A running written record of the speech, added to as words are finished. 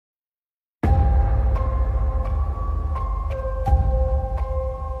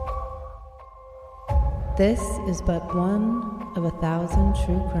This is but one of 1,000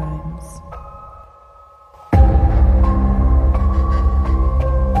 true crimes.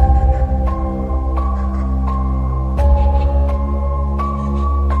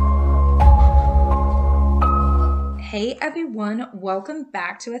 Hey everyone, welcome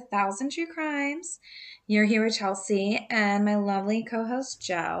back to 1,000 True Crimes. You're here with Chelsea and my lovely co-host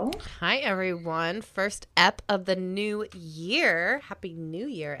Joe. Hi everyone, first ep of the new year. Happy New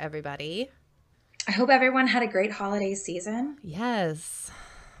Year, everybody. I hope everyone had a great holiday season. Yes.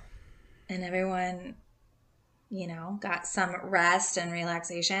 And everyone, got some rest and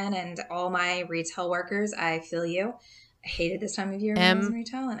relaxation. And all my retail workers, I feel you. I hated this time of year when I was in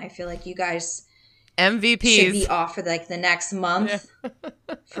retail, and I feel like you guys MVPs should be off for the next month. Yeah.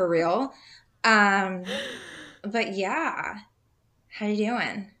 For real. But yeah, how you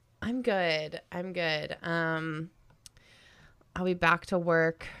doing? I'm good. I'll be back to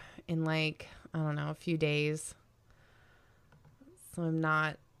work in a few days. So I'm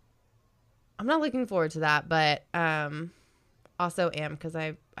not looking forward to that, but also am because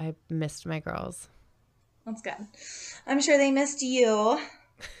I missed my girls. That's good. I'm sure they missed you.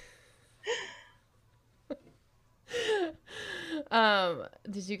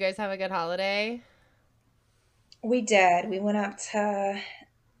 Did you guys have a good holiday? We did. We went up to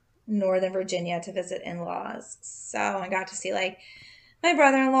Northern Virginia to visit in-laws. So I got to see my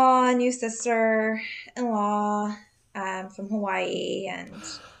brother-in-law and new sister-in-law from Hawaii, and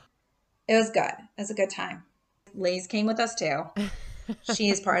it was good. It was a good time. Liz came with us too. She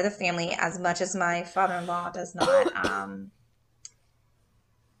is part of the family as much as my father-in-law does not.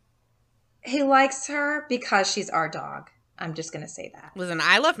 He likes her because she's our dog. I'm just going to say that. Listen,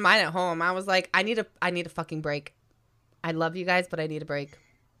 I left mine at home. I was like, I need a fucking break. I love you guys, but I need a break.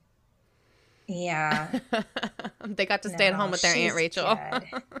 Yeah. They got to stay at home with their Aunt Rachel.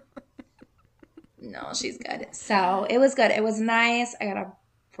 No, she's good. So it was good. It was nice. I got a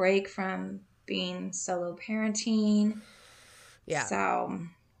break from being solo parenting. Yeah. So.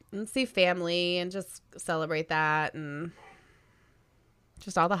 And see family and just celebrate that and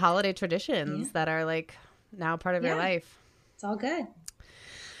just all the holiday traditions that are now part of your life. It's all good.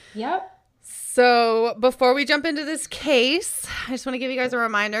 Yep. So before we jump into this case, I just want to give you guys a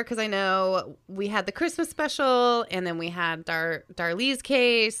reminder because I know we had the Christmas special and then we had Darlee's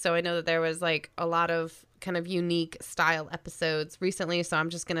case. So I know that there was a lot of kind of unique style episodes recently. So I'm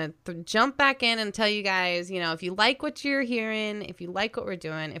just going to jump back in and tell you guys, if you like what you're hearing, if you like what we're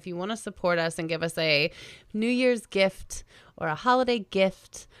doing, if you want to support us and give us a New Year's gift or a holiday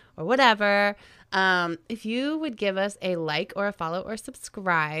gift or whatever, if you would give us a like or a follow or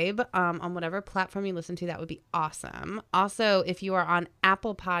subscribe on whatever platform you listen to, that would be awesome. Also, if you are on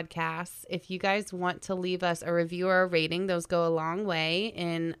Apple Podcasts, if you guys want to leave us a review or a rating, those go a long way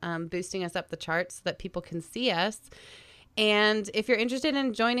in boosting us up the charts so that people can see us. And if you're interested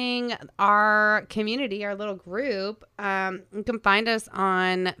in joining our community, our little group, you can find us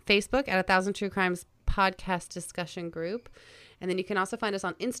on Facebook at 1,000 True Crimes Podcast Discussion Group. And then you can also find us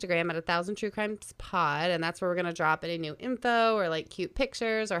on Instagram at 1,000 True Crimes Pod. And that's where we're going to drop any new info or cute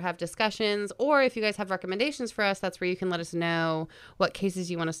pictures or have discussions. Or if you guys have recommendations for us, that's where you can let us know what cases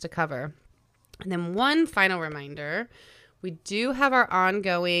you want us to cover. And then one final reminder, we do have our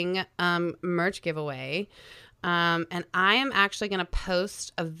ongoing merch giveaway. And I am actually going to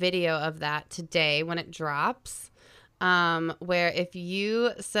post a video of that today when it drops. Where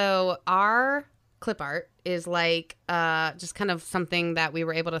our clip art is just kind of something that we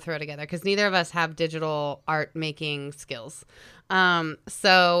were able to throw together because neither of us have digital art making skills.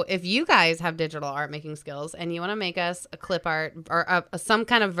 So if you guys have digital art making skills and you want to make us a clip art or some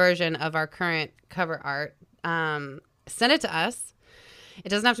kind of version of our current cover art, send it to us. It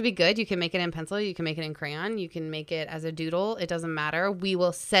doesn't have to be good. You can make it in pencil. You can make it in crayon. You can make it as a doodle. It doesn't matter. We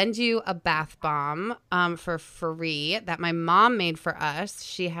will send you a bath bomb for free that my mom made for us.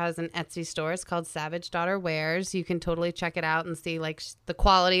 She has an Etsy store. It's called Savage Daughter Wears. You can totally check it out and see the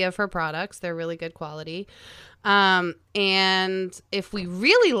quality of her products. They're really good quality. And if we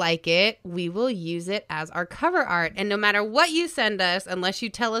really like it, we will use it as our cover art. And no matter what you send us, unless you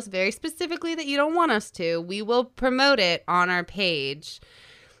tell us very specifically that you don't want us to, we will promote it on our page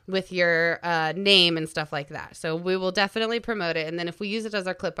with your name and stuff like that. So we will definitely promote it. And then if we use it as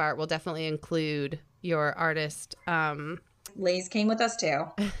our clip art, we'll definitely include your artist. Liz came with us too.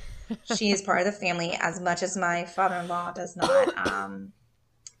 She is part of the family as much as my father-in-law does not.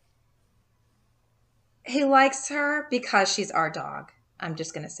 He likes her because she's our dog. I'm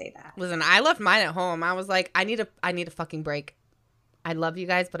just going to say that. Listen, I left mine at home. I was like, I need a fucking break. I love you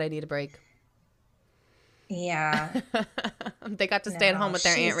guys, but I need a break. Yeah. They got to stay at home with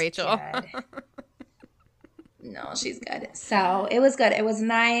their Aunt Rachel. No, she's good. So it was good. It was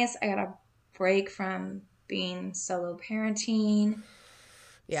nice. I got a break from being solo parenting.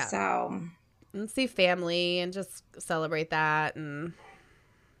 Yeah. So And see family and just celebrate that and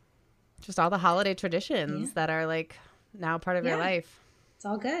just all the holiday traditions that are like now part of your life. It's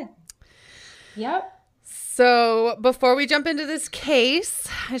all good. Yep. So before we jump into this case,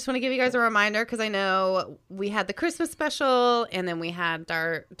 I just want to give you guys a reminder because I know we had the Christmas special and then we had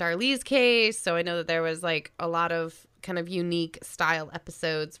Darlee's case. So I know that there was like a lot of kind of unique style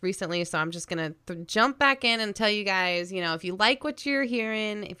episodes recently. So I'm just going to jump back in and tell you guys, if you like what you're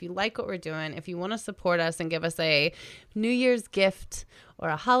hearing, if you like what we're doing, if you want to support us and give us a New Year's gift or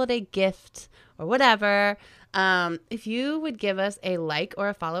a holiday gift or whatever, if you would give us a like or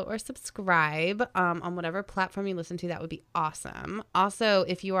a follow or subscribe on whatever platform you listen to, that would be awesome. Also,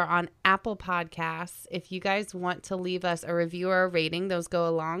 if you are on Apple Podcasts, if you guys want to leave us a review or a rating, those go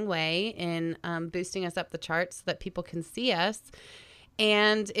a long way in boosting us up the charts so that people can see us.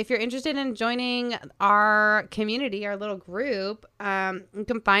 And if you're interested in joining our community, our little group, you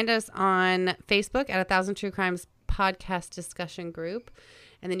can find us on Facebook at 1,000 True Crimes Podcast Discussion Group.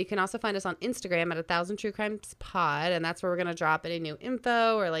 And then you can also find us on Instagram at 1,000 True Crimes Pod. And that's where we're going to drop any new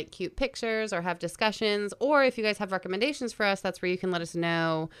info or like cute pictures or have discussions. Or if you guys have recommendations for us, that's where you can let us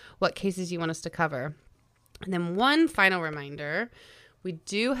know what cases you want us to cover. And then one final reminder, we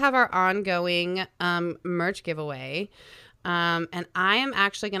do have our ongoing merch giveaway. And I am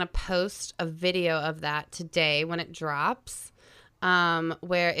actually going to post a video of that today when it drops.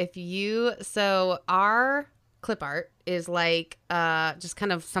 Where our clip art is like just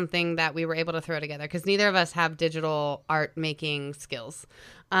kind of something that we were able to throw together because neither of us have digital art making skills.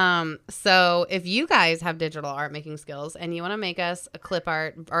 So if you guys have digital art making skills and you want to make us a clip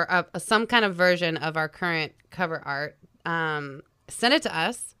art or some kind of version of our current cover art, send it to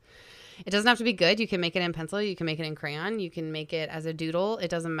us. It doesn't have to be good. You can make it in pencil. You can make it in crayon. You can make it as a doodle. It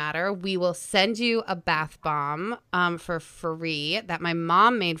doesn't matter. We will send you a bath bomb for free that my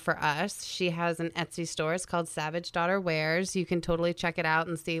mom made for us. She has an Etsy store. It's called Savage Daughter Wears. You can totally check it out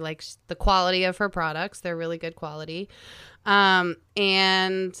and see like the quality of her products. They're really good quality.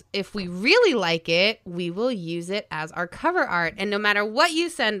 And if we really like it, we will use it as our cover art. And no matter what you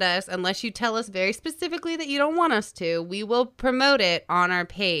send us, unless you tell us very specifically that you don't want us to, we will promote it on our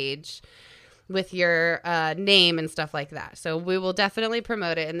page with your name and stuff like that. So we will definitely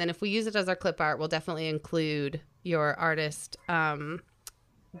promote it. And then if we use it as our clip art, we'll definitely include your artist, the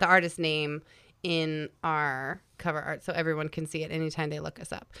artist name in our cover art so everyone can see it anytime they look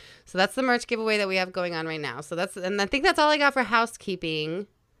us up. So that's the merch giveaway that we have going on right now. And I think that's all I got for housekeeping.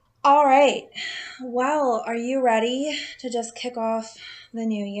 All right. Well, are you ready to just kick off the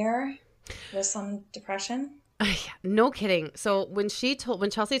new year with some depression? No kidding. So when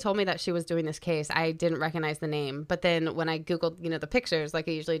Chelsea told me that she was doing this case, I didn't recognize the name. But then when I Googled, the pictures like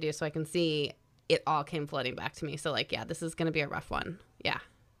I usually do so I can see, it all came flooding back to me. So this is going to be a rough one. Yeah.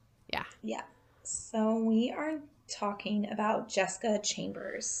 So we are talking about Jessica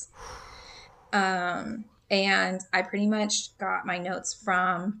Chambers. And I pretty much got my notes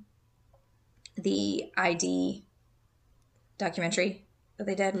from the ID documentary that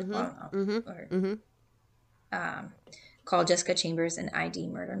they did called Jessica Chambers, an ID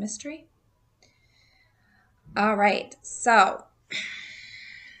Murder Mystery. All right. So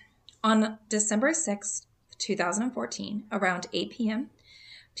on December 6th, 2014, around 8 p.m.,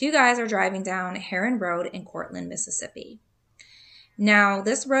 two guys are driving down Heron Road in Cortland, Mississippi. Now,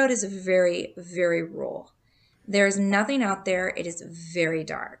 this road is very, very rural. There's nothing out there. It is very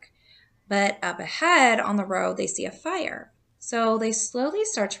dark. But up ahead on the road, they see a fire. So they slowly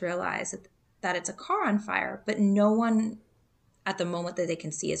start to realize that it's a car on fire, but no one at the moment that they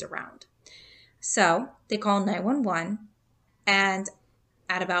can see is around. So they call 911, and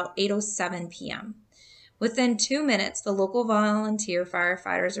at about 8:07 p.m., within 2 minutes, the local volunteer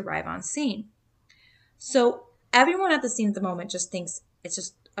firefighters arrive on scene. So everyone at the scene at the moment just thinks it's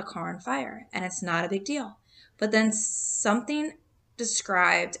just a car on fire, and it's not a big deal. But then something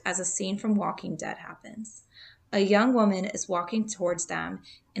described as a scene from Walking Dead happens. A young woman is walking towards them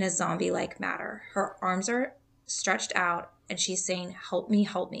in a zombie-like manner. Her arms are stretched out, and she's saying, "Help me,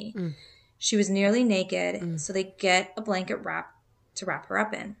 help me." She was nearly naked, so they get a blanket to wrap her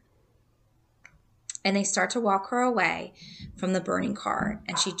up in. And they start to walk her away from the burning car,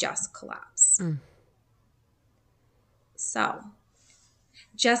 and she just collapsed. So,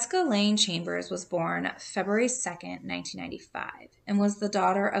 Jessica Lane Chambers was born February 2nd, 1995, and was the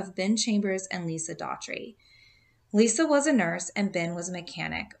daughter of Ben Chambers and Lisa Daughtry. Lisa was a nurse, and Ben was a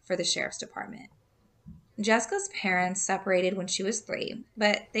mechanic for the sheriff's department. Jessica's parents separated when she was 3,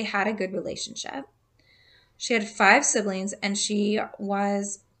 but they had a good relationship. She had 5 siblings, and she had a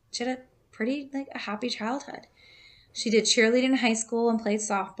pretty like a happy childhood. She did cheerleading in high school and played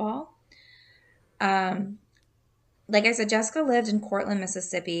softball. Like I said, Jessica lived in Cortland,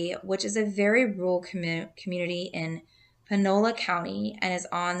 Mississippi, which is a very rural community in Panola County and is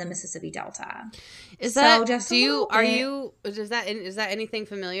on the Mississippi Delta. Is So that just a do you little are bit- you is that anything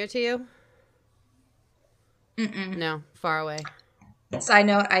familiar to you? Mm-mm. No, far away. Side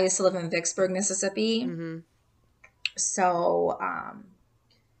note, I used to live in Vicksburg, Mississippi. Mm-hmm. So,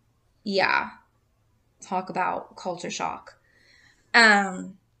 yeah, talk about culture shock.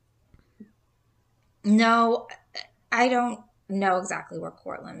 No, I don't know exactly where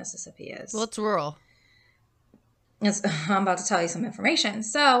Cortland, Mississippi is. Well, it's rural. I'm about to tell you some information.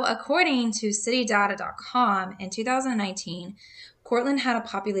 So, according to citydata.com, in 2019, Cortland had a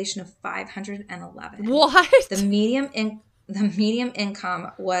population of 511. What? The medium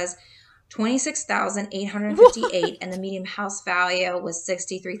income was $26,858, and the medium house value was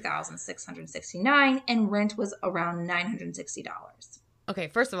 $63,669, and rent was around $960. Okay,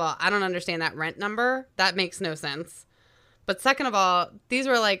 first of all, I don't understand that rent number. That makes no sense. But second of all, these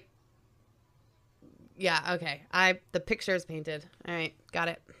were like, yeah, okay. The picture is painted. All right, got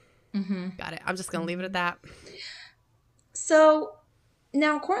it. Mm-hmm. Got it. I'm just gonna leave it at that. So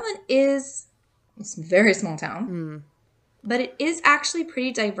now Cortland is a very small town, Mm. but it is actually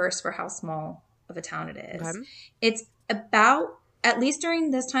pretty diverse for how small of a town it is. Okay. It's about, at least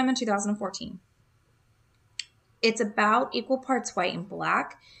during this time in 2014, it's about equal parts white and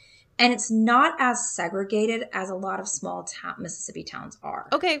black, and it's not as segregated as a lot of small Mississippi towns are.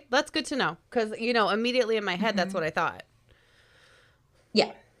 Okay, that's good to know because immediately in my head, that's what I thought.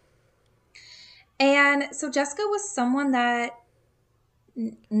 Yeah. And so Jessica was someone that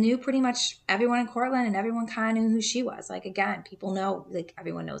knew pretty much everyone in Cortland, and everyone kind of knew who she was. Like, again, people know, like,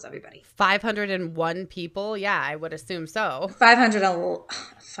 everyone knows everybody. 501 people? Yeah, I would assume so.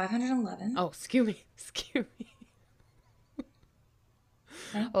 511. Oh, excuse me. Okay.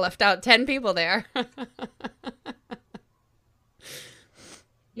 I left out 10 people there.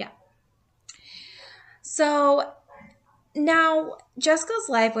 Yeah. So now Jessica's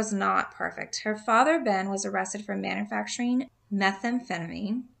life was not perfect. Her father, Ben, was arrested for manufacturing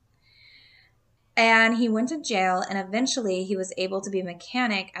methamphetamine, and he went to jail, and eventually he was able to be a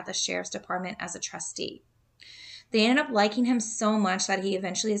mechanic at the sheriff's department as a trustee. They ended up liking him so much that he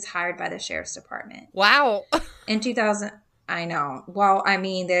eventually is hired by the sheriff's department. Wow. In 2000, I know. Well, I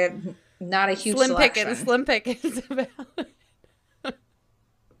mean, they're not a huge selection. Slim pickings.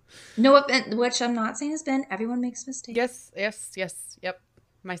 No, which I'm not saying has been. Everyone makes mistakes. Yes. Yep.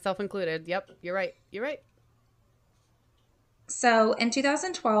 Myself included. Yep. You're right. So in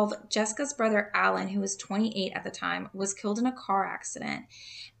 2012, Jessica's brother Alan, who was 28 at the time, was killed in a car accident.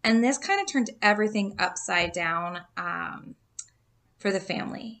 And this kind of turned everything upside down for the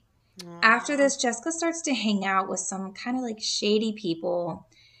family. Aww. After this, Jessica starts to hang out with some kind of like shady people.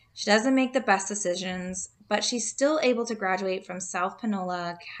 She doesn't make the best decisions, but she's still able to graduate from South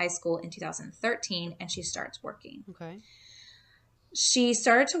Panola High School in 2013, and she starts working. Okay. She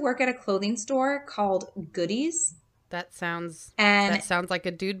started to work at a clothing store called Goodies. That sounds like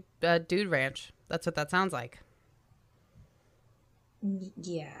a dude ranch. That's what that sounds like.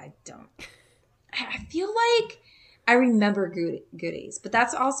 Yeah, I feel like I remember Goodies, but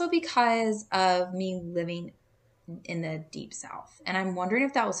that's also because of me living in the deep South. And I'm wondering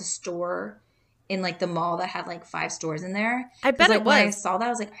if that was a store in like the mall that had like 5 stores in there. I bet it was. When I saw that, I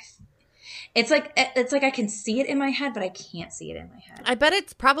was like, it's like I can see it in my head, but I can't see it in my head. I bet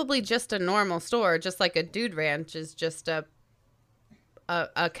it's probably just a normal store, just like a dude ranch is just a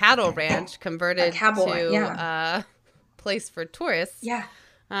cattle ranch converted to a place for tourists. Yeah.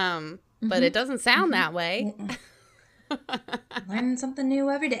 But it doesn't sound that way. Learning something new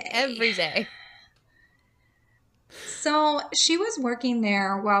every day. Every day. So she was working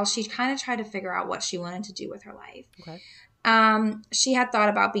there while she kind of tried to figure out what she wanted to do with her life. Okay. She had thought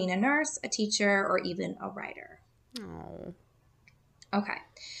about being a nurse, a teacher, or even a writer. Oh. Okay.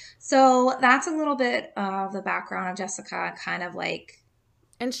 So that's a little bit of the background of Jessica, kind of like.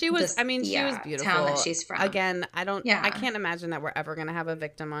 And she was, she was beautiful. Town that she's from. Again, I can't imagine that we're ever going to have a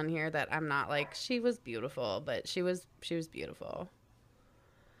victim on here that I'm not like, she was beautiful, but she was beautiful.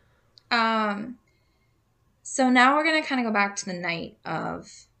 So now we're going to kind of go back to the night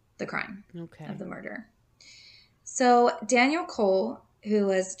of the crime. Okay. Of the murder. So Daniel Cole,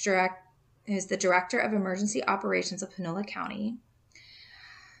 who's the director of emergency operations of Panola County,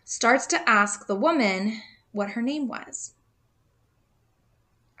 starts to ask the woman what her name was.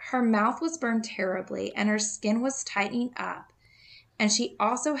 Her mouth was burned terribly and her skin was tightening up. And she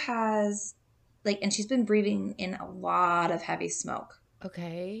also has and she's been breathing in a lot of heavy smoke.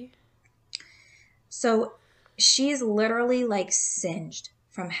 Okay. So she's literally like singed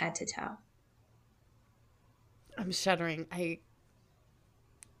from head to toe. I'm shuddering.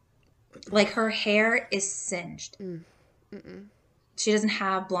 Like her hair is singed. Mm-mm. She doesn't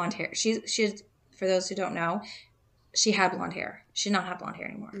have blonde hair. She's for those who don't know, she had blonde hair. She does not have blonde hair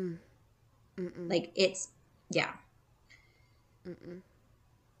anymore. Mm-mm. Like it's, yeah. Mm-mm.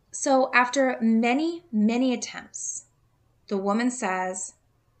 So after many, many attempts, the woman says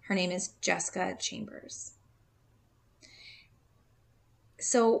her name is Jessica Chambers.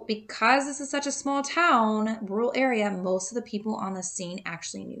 So because this is such a small town, rural area, most of the people on the scene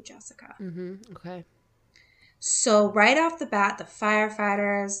actually knew Jessica. Mm-hmm. Okay. So right off the bat, the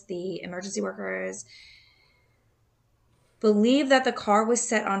firefighters, the emergency workers believe that the car was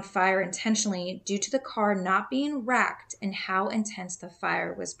set on fire intentionally due to the car not being wrecked and how intense the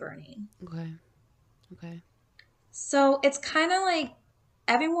fire was burning. Okay. Okay. So it's kind of like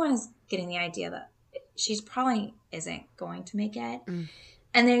everyone is getting the idea that she's probably isn't going to make it.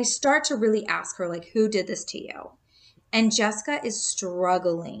 And they start to really ask her, like, who did this to you? And Jessica is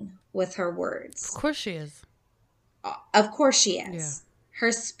struggling with her words. Of course she is. Of course she is. Yeah.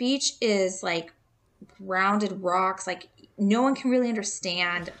 Her speech is like grounded rocks, like no one can really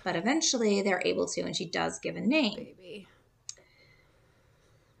understand, but eventually they're able to, and she does give a name. Baby.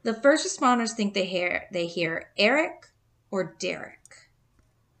 The first responders think they hear Eric or Derek.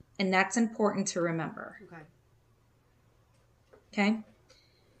 And that's important to remember. Okay?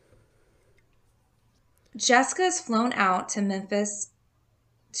 Jessica is flown out to Memphis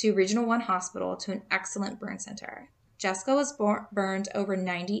to Regional 1 Hospital to an excellent burn center. Jessica was burned over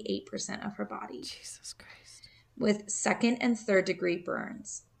 98% of her body. Jesus Christ. With second and third degree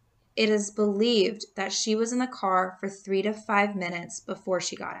burns. It is believed that she was in the car for 3 to 5 minutes before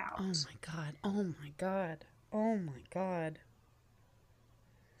she got out. Oh my God. Oh my God. Oh my God.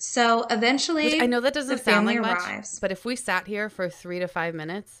 So eventually, Which I know that doesn't the sound like family much, arrives. but if we sat here for 3 to 5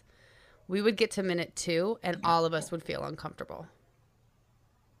 minutes, we would get to minute 2 and all of us would feel uncomfortable.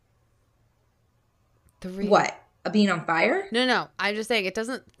 3. What? Being on fire? No. I'm just saying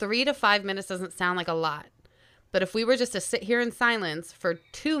 3 to 5 minutes doesn't sound like a lot. But if we were just to sit here in silence for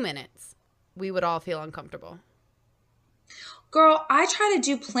 2 minutes, we would all feel uncomfortable. Girl, I try to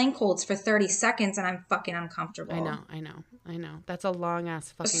do plank holds for 30 seconds and I'm fucking uncomfortable. I know. That's a long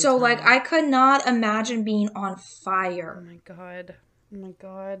ass fucking So, time. like, I could not imagine being on fire. Oh my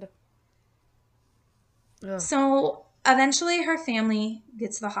God. Ugh. So, eventually her family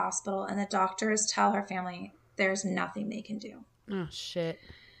gets to the hospital and the doctors tell her family there's nothing they can do. Oh, shit.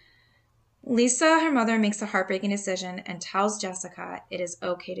 Lisa, her mother, makes a heartbreaking decision and tells Jessica it is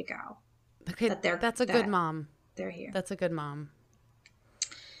okay to go. Okay, that's a good mom. They're here. That's a good mom.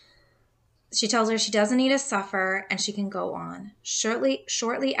 She tells her she doesn't need to suffer and she can go on.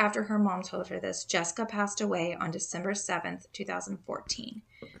 Shortly after her mom told her this, Jessica passed away on December 7th, 2014.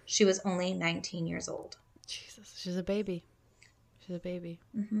 She was only 19 years old. Jesus, she's a baby.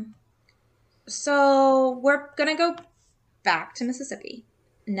 Mm-hmm. So we're going to go back to Mississippi.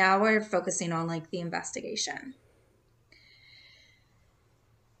 Now we're focusing on like the investigation.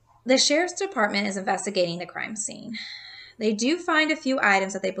 The sheriff's department is investigating the crime scene. They do find a few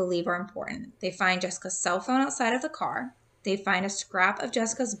items that they believe are important. They find Jessica's cell phone outside of the car. They find a scrap of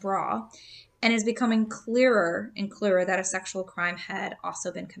Jessica's bra. And it's becoming clearer and clearer that a sexual crime had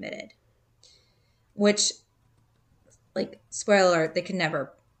also been committed. Which, like, spoiler alert, they could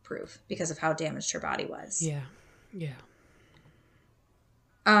never prove because of how damaged her body was. Yeah.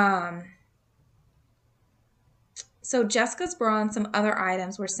 So Jessica's bra and some other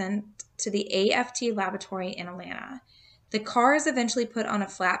items were sent to the AFT laboratory in Atlanta. The car is eventually put on a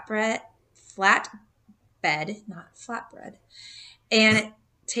flatbed, not flatbread, and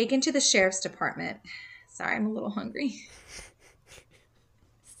taken to the sheriff's department. Sorry, I'm a little hungry.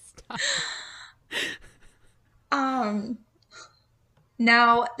 Stop.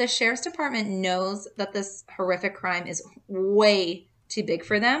 Now, the sheriff's department knows that this horrific crime is way too big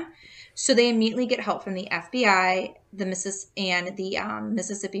for them, so they immediately get help from the FBI, the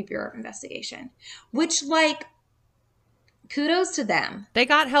Mississippi Bureau of Investigation, which, like, kudos to them. They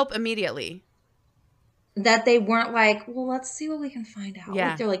got help immediately. That they weren't like, well, let's see what we can find out. Yeah.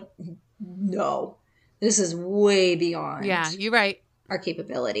 Like, they're like, no, this is way beyond you're right. our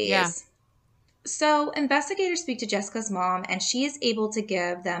capabilities. Yeah. So investigators speak to Jessica's mom, and she is able to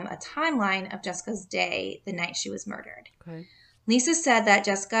give them a timeline of Jessica's day the night she was murdered. Okay. Lisa said that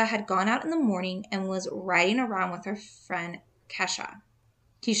Jessica had gone out in the morning and was riding around with her friend Keisha.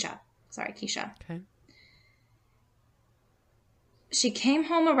 Okay. She came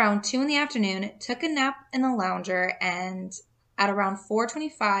home around 2 in the afternoon, took a nap in the lounger, and at around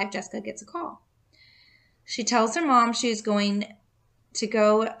 4:25, Jessica gets a call. She tells her mom she's going to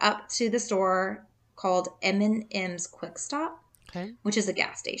go up to the store called M&M's Quick Stop, Okay. which is a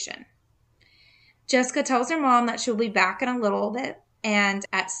gas station. Jessica tells her mom that she'll be back in a little bit, and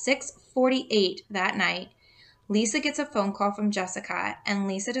at 6:48 that night, Lisa gets a phone call from Jessica, and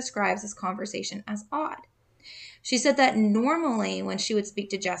Lisa describes this conversation as odd. She said that normally when she would speak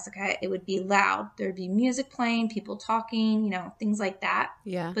to Jessica, it would be loud. There would be music playing, people talking, things like that.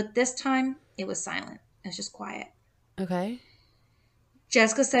 Yeah. But this time, it was silent. It was just quiet. Okay.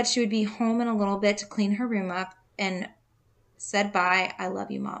 Jessica said she would be home in a little bit to clean her room up and said bye, I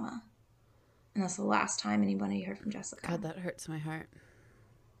love you, Mama. And that's the last time anybody heard from Jessica. God, that hurts my heart.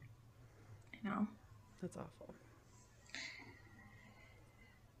 I know. That's awful.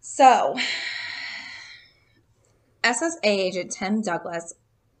 So, SSA agent Tim Douglas,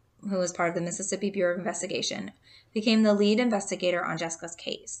 who was part of the Mississippi Bureau of Investigation, became the lead investigator on Jessica's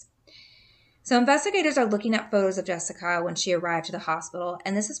case. So investigators are looking at photos of Jessica when she arrived to the hospital,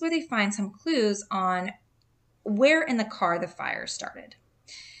 and this is where they find some clues on where in the car the fire started.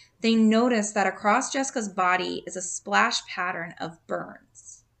 They notice that across Jessica's body is a splash pattern of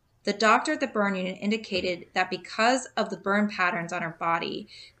burns. The doctor at the burn unit indicated that because of the burn patterns on her body,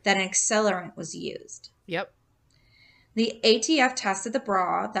 that an accelerant was used. Yep. The ATF tested the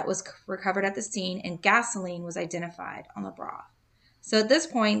bra that was recovered at the scene, and gasoline was identified on the bra. So at this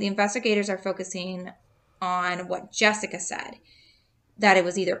point, the investigators are focusing on what Jessica said, that it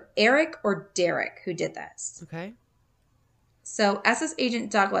was either Eric or Derek who did this. Okay. So SS Agent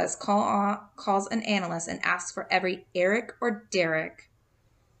Douglas calls an analyst and asks for every Eric or Derek,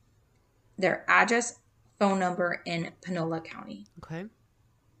 their address, phone number in Panola County. Okay.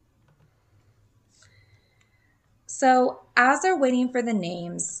 So as they're waiting for the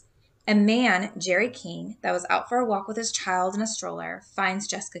names, a man, Jerry King, that was out for a walk with his child in a stroller, finds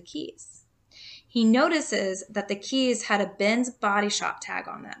Jessica keys. He notices that the keys had a Ben's Body Shop tag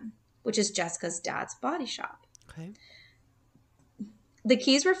on them, which is Jessica's dad's body shop. Okay. The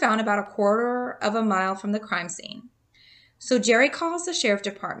keys were found about a quarter of a mile from the crime scene. So Jerry calls the sheriff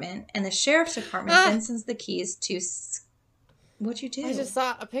department, and the sheriff's department then sends the keys to... What'd you do? I just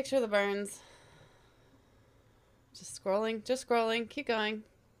saw a picture of the burns. Just scrolling. Keep going.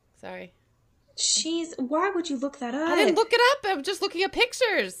 Sorry. Why would you look that up? I didn't look it up. I'm just looking at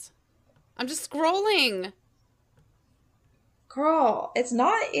pictures. I'm just scrolling. Girl, it's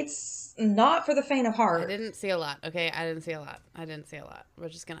not for the faint of heart. I didn't see a lot. Okay, I didn't see a lot. We're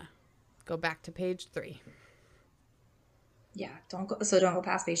just gonna go back to page 3. Yeah, don't go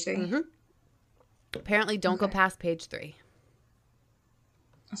past page 3. Mm-hmm. Apparently, don't go past page 3.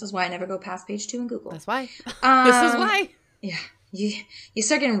 This is why I never go past page 2 in Google. That's why. This is why. Yeah, you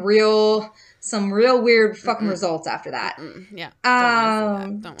start getting some real weird fucking results after that. Yeah.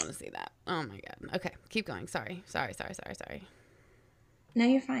 Don't want to see that. Oh my god. Okay, keep going. Sorry. No,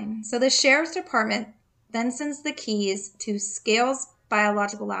 you're fine. So the sheriff's department then sends the keys to Scales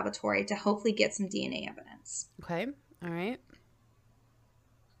Biological Laboratory to hopefully get some DNA evidence. Okay. All right.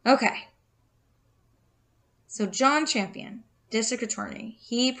 Okay. So John Champion, district attorney,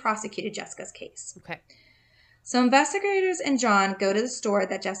 he prosecuted Jessica's case. Okay. So investigators and John go to the store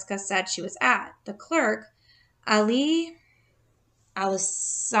that Jessica said she was at. The clerk, Ali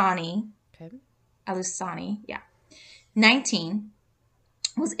Alusani, 19,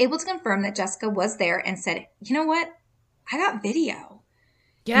 was able to confirm that Jessica was there and said, you know what? I got video.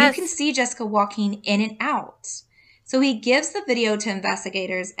 Yes. You can see Jessica walking in and out. So he gives the video to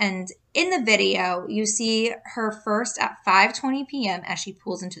investigators, and in the video, you see her first at 5:20 p.m. as she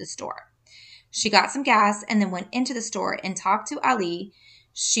pulls into the store. She got some gas and then went into the store and talked to Ali.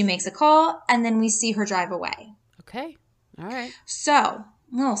 She makes a call, and then we see her drive away. Okay. All right. So,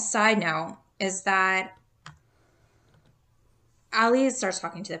 little side note is that Ali starts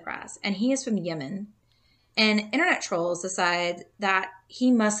talking to the press, and he is from Yemen. And internet trolls decide that he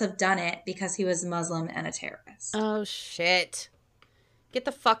must have done it because he was Muslim and a terrorist. Oh, shit. Get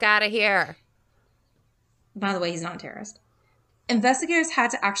the fuck out of here. By the way, he's not a terrorist. Investigators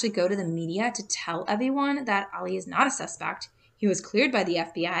had to actually go to the media to tell everyone that Ali is not a suspect. He was cleared by the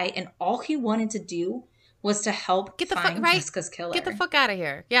FBI, and all he wanted to do was to help find Jessica's killer. Get the fuck out of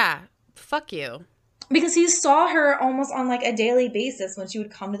here. Yeah. Fuck you. Because he saw her almost on like a daily basis when she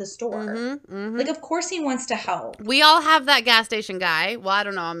would come to the store. Mm-hmm. Like, of course he wants to help. We all have that gas station guy. Well, I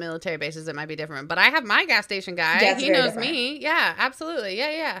don't know, on military bases it might be different, but I have my gas station guy. Yeah, he knows me. Yeah, absolutely.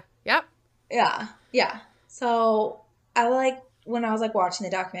 Yeah. Yep. Yeah. So when I was like watching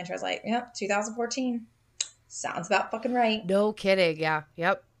the documentary, I was like, yep, 2014. Sounds about fucking right. No kidding. Yeah.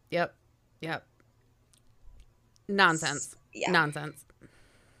 Yep. Nonsense. Yeah. Nonsense.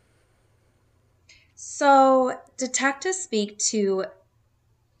 So detectives speak to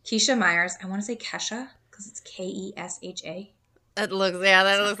Keisha Myers. I want to say Kesha because it's Kesha. That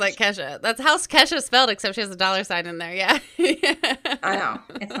looks like Kesha. That's how Kesha spelled, except she has a $sign in there. Yeah. I know.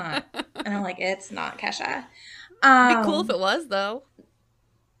 It's not. And I'm like, it's not Kesha. It'd be cool if it was, though.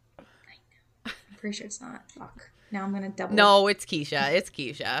 I'm pretty sure it's not. Fuck. Now I'm going to double. No, it's Keisha. It's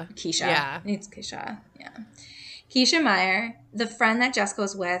Keisha. Keisha. Yeah. It's Keisha. Yeah. Keisha Meyer, the friend that Jessica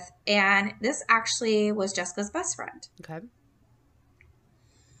was with, and this actually was Jessica's best friend. Okay.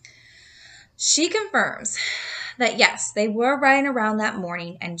 She confirms that yes, they were riding around that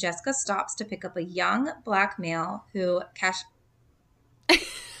morning, and Jessica stops to pick up a young black male who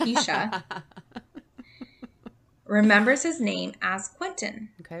Keisha remembers his name as Quentin.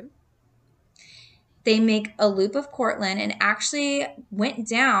 Okay. They make a loop of Cortland and actually went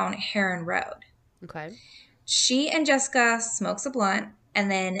down Heron Road. Okay. She and Jessica smokes a blunt, and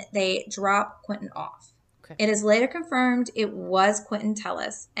then they drop Quentin off. Okay. It is later confirmed it was Quentin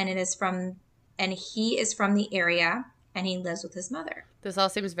Tellis, and he is from the area, and he lives with his mother. This all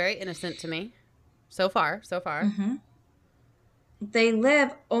seems very innocent to me. So far. Mm-hmm. They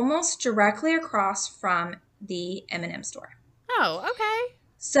live almost directly across from the M&M store. Oh, okay.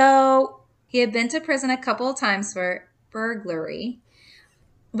 So he had been to prison a couple of times for burglary,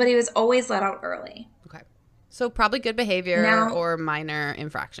 but he was always let out early. Okay. So probably good behavior or minor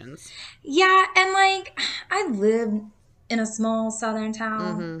infractions. Yeah, and like I live in a small southern town.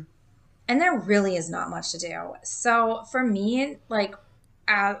 Mm-hmm. And there really is not much to do. So for me, like,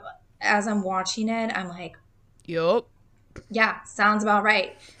 as I'm watching it, I'm like, yup. Yeah, sounds about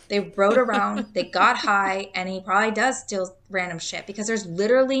right. They rode around, they got high, and he probably does steal random shit because there's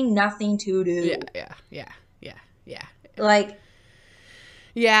literally nothing to do. Yeah. Like,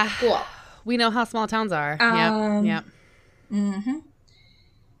 yeah. Cool. We know how small towns are. Yep. Mm-hmm.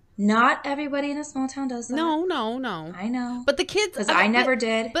 Not everybody in a small town does that. No. I know. But the kids, because I never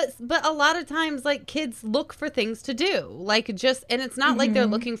did. But a lot of times, like, kids look for things to do, like, and it's not like they're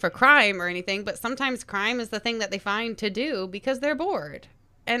looking for crime or anything. But sometimes crime is the thing that they find to do because they're bored,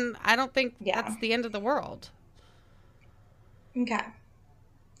 and I don't think that's the end of the world. Okay.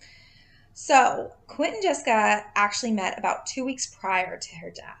 So Quentin and Jessica actually met about 2 weeks prior to her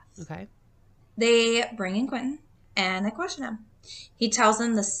death. Okay. They bring in Quentin and they question him. He tells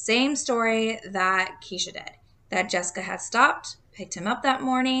them the same story that Keisha did, that Jessica had stopped, picked him up that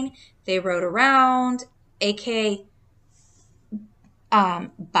morning. They rode around, aka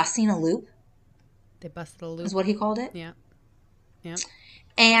busting a loop. They busted a loop. Is what he called it. Yeah.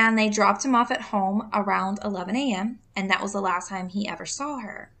 And they dropped him off at home around 11 a.m. And that was the last time he ever saw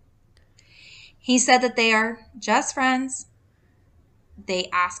her. He said that they are just friends. They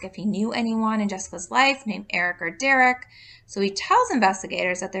ask if he knew anyone in Jessica's life named Eric or Derek. So he tells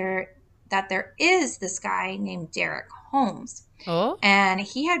investigators that there is this guy named Derek Holmes. Oh. And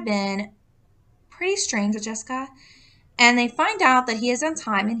he had been pretty strange with Jessica. And they find out that he has done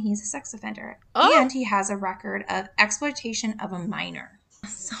time and he's a sex offender. Oh. And he has a record of exploitation of a minor.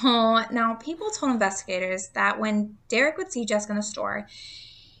 So now people told investigators that when Derek would see Jessica in the store,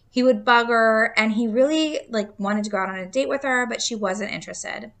 he would bug her, and he really wanted to go out on a date with her, but she wasn't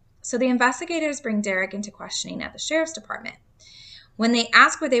interested. So the investigators bring Derek into questioning at the sheriff's department. When they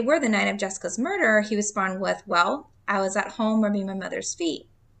ask where they were the night of Jessica's murder, he responded with, "Well, I was at home rubbing my mother's feet."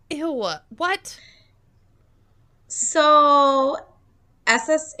 Ew, what? So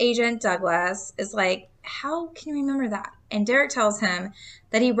SS Agent Douglas is like, "How can you remember that?" And Derek tells him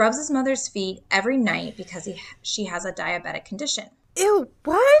that he rubs his mother's feet every night because she has a diabetic condition. Ew,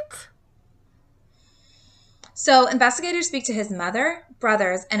 what? So investigators speak to his mother,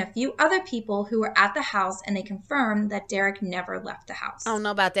 brothers, and a few other people who were at the house, and they confirm that Derek never left the house. I don't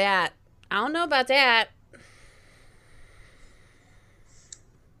know about that.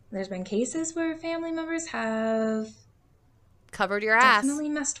 There's been cases where family members have covered your ass. Definitely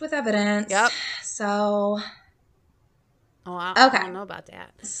messed with evidence. Yep. So. Oh, I don't know about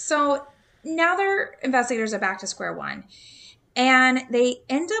that. So now their investigators are back to square one. And they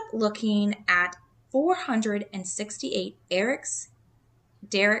end up looking at 468 Erics,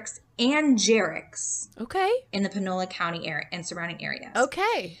 Dereks, and Jareks. Okay. In the Panola County area and surrounding areas.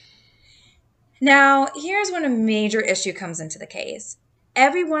 Okay. Now, here's when a major issue comes into the case.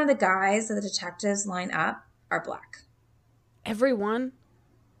 Every one of the guys that the detectives line up are black. Everyone?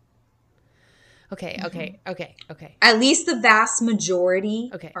 Okay. At least the vast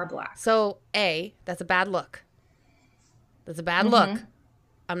majority are black. So, that's a bad look. That's a bad look.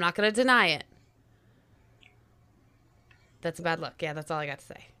 I'm not going to deny it. That's a bad look. Yeah, that's all I got to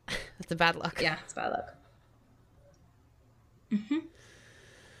say. That's a bad look. Yeah, it's a bad look.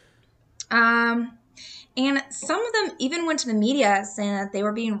 And some of them even went to the media saying that they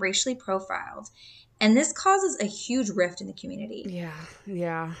were being racially profiled. And this causes a huge rift in the community.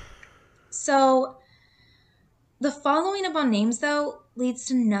 Yeah. So the following up on names, though, leads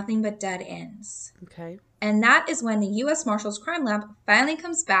to nothing but dead ends. Okay. And that is when the U.S. Marshals Crime Lab finally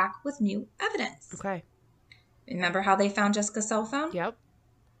comes back with new evidence. Okay. Remember how they found Jessica's cell phone? Yep.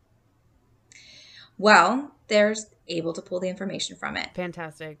 Well, they're able to pull the information from it.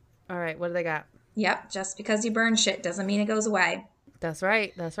 Fantastic. All right, what do they got? Yep, just because you burn shit doesn't mean it goes away. That's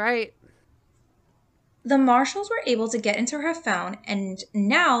right. The marshals were able to get into her phone, and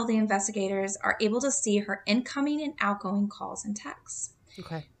now the investigators are able to see her incoming and outgoing calls and texts.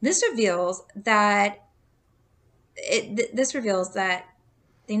 Okay. This reveals that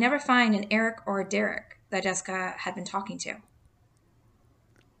they never find an Eric or a Derek that Jessica had been talking to.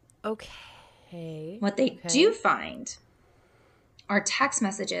 Okay. What they do find are text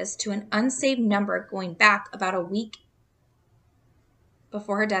messages to an unsaved number going back about a week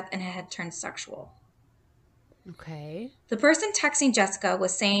before her death, and it had turned sexual. Okay. The person texting Jessica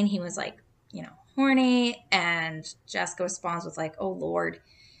was saying he was like, horny, and Jessica responds with like, oh Lord.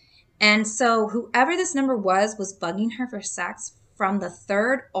 And so whoever this number was bugging her for sex from the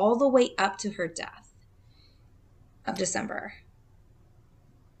 3rd all the way up to her death of December.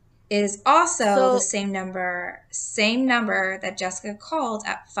 It is also the same number that Jessica called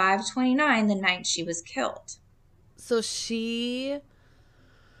at 5:29 the night she was killed. So she...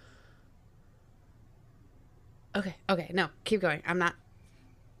 Okay, no, keep going. I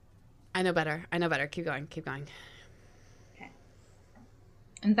know better. Keep going. Okay.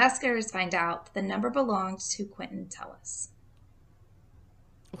 Investigators find out that the number belonged to Quentin Tellis.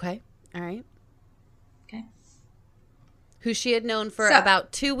 Okay, all right. Okay. Who she had known for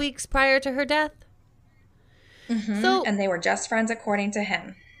about 2 weeks prior to her death? Mm-hmm. And they were just friends according to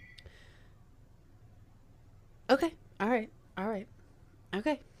him. Okay, all right.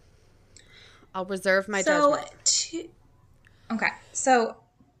 Okay. I'll reserve my judgment. So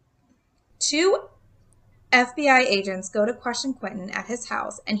 2 FBI agents go to question Quentin at his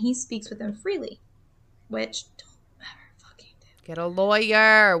house, and he speaks with them freely, which don't ever fucking do. Get a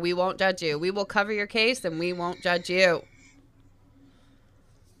lawyer. We won't judge you. We will cover your case, and we won't judge you.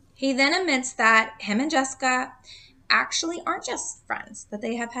 He then admits that him and Jessica actually aren't just friends, that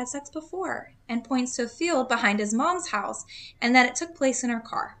they have had sex before, and points to a field behind his mom's house, and that it took place in her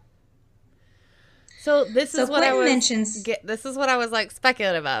car. So this is what Quentin I was like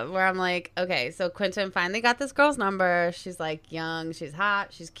speculative of, where I'm like, okay, so Quentin finally got this girl's number. She's like young, she's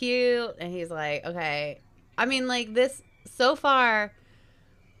hot, she's cute, and he's like, okay. I mean, like this so far.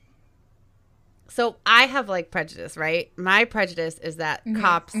 So I have like prejudice, right? My prejudice is that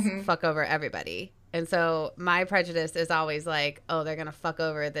cops fuck over everybody. And so my prejudice is always like, oh, they're going to fuck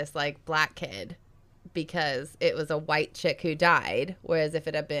over this like black kid because it was a white chick who died. Whereas if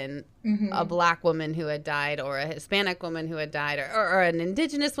it had been a black woman who had died, or a Hispanic woman who had died, or an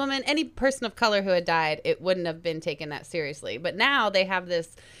indigenous woman, any person of color who had died, it wouldn't have been taken that seriously. But now they have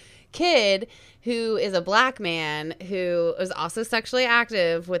this kid who is a black man who is also sexually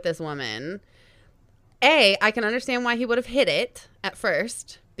active with this woman. I can understand why he would have hit it at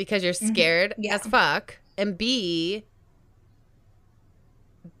first, because you're scared as fuck. And B,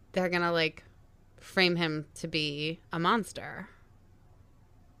 they're going to like frame him to be a monster.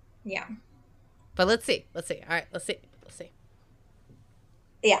 Yeah. But let's see. All right, let's see.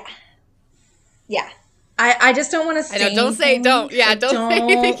 Yeah. I just don't want to say anything. Don't say anything yet. Don't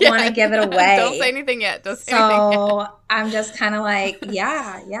want to give it away. Don't say anything yet. So I'm just kind of like,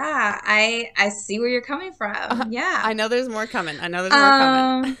 yeah. I see where you're coming from. Yeah. I know there's more coming.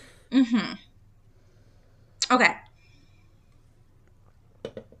 Mm-hmm. Okay.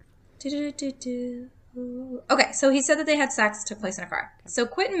 Okay, so he said that they had sex, took place in a car. So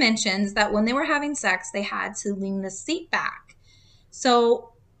Quentin mentions that when they were having sex, they had to lean the seat back. So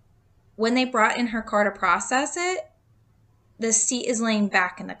when they brought in her car to process it, the seat is laying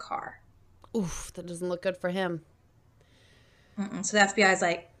back in the car. Oof, that doesn't look good for him. So the FBI is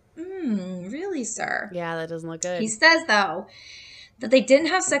like, really, sir? Yeah, that doesn't look good. He says, though, that they didn't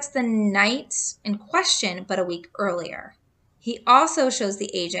have sex the night in question, but a week earlier. He also shows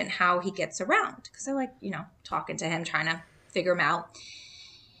the agent how he gets around, because they're like, talking to him, trying to figure him out,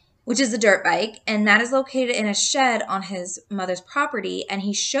 which is a dirt bike. And that is located in a shed on his mother's property. And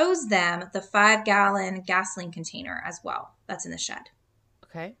he shows them the 5-gallon gasoline container as well. That's in the shed.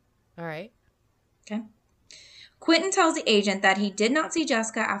 Okay. All right. Okay. Quentin tells the agent that he did not see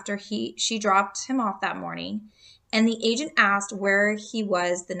Jessica after she dropped him off that morning, And the agent asked where he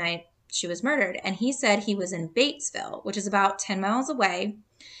was the night she was murdered. And he said he was in Batesville, which is about 10 miles away,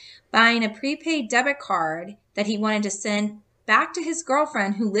 buying a prepaid debit card that he wanted to send back to his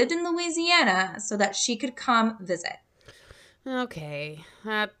girlfriend who lived in Louisiana so that she could come visit. Okay.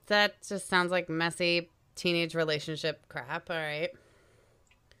 That just sounds like messy teenage relationship crap. All right.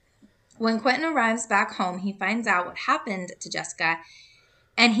 When Quentin arrives back home, he finds out what happened to Jessica,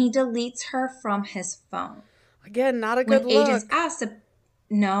 and he deletes her from his phone. Again, not a good look.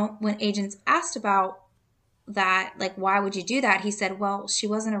 When agents asked about that, like, why would you do that? He said, well, she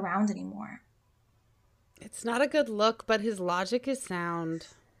wasn't around anymore. It's not a good look, but his logic is sound.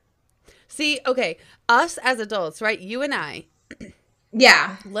 See, okay, us as adults, right? You and I.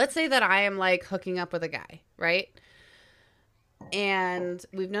 Yeah. Let's say that I am like hooking up with a guy, right? And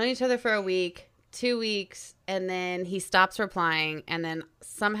we've known each other for a week, 2 weeks, and then he stops replying, and then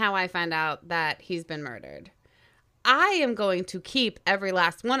somehow I find out that he's been murdered. I am going to keep every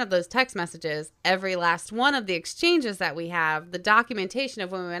last one of those text messages, every last one of the exchanges that we have, the documentation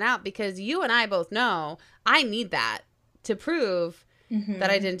of when we went out, because you and I both know I need that to prove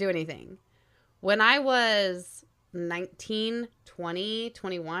that I didn't do anything. When I was 19, 20,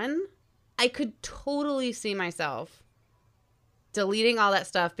 21, I could totally see myself deleting all that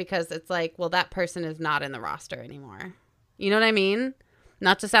stuff because it's like, well, that person is not in the roster anymore. You know what I mean?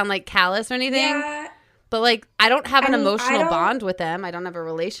 Not to sound like callous or anything. Yeah. But, like, I don't have an emotional bond with them. I don't have a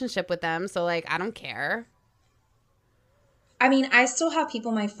relationship with them. So, like, I don't care. I mean, I still have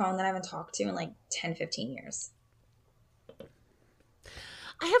people on my phone that I haven't talked to in, like, 10, 15 years.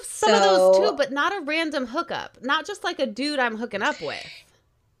 I have some of those, too, but not a random hookup. Not just, like, a dude I'm hooking up with.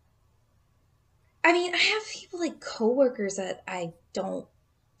 I mean, I have people, like, coworkers that I don't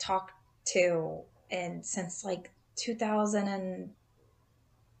talk to and since, like, 2000 and...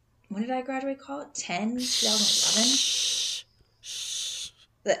 When did I graduate college?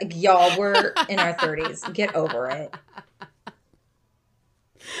 2011? Y'all, we're in our 30s. Get over it.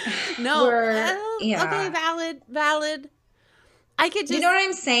 No. Yeah. Okay, valid. I could just... You know what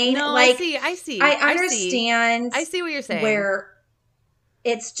I'm saying? No, like, I see. I understand. I see what you're saying. Where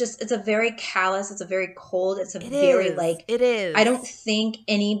it's a very callous, it's a very cold, it is. I don't think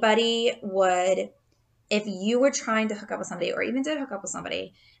anybody would, if you were trying to hook up with somebody or even did hook up with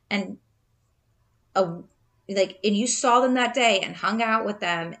somebody and you saw them that day and hung out with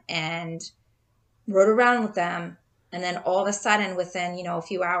them and rode around with them, and then all of a sudden within, a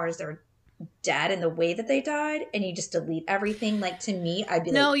few hours they're dead in the way that they died, and you just delete everything. Like, to me, I'd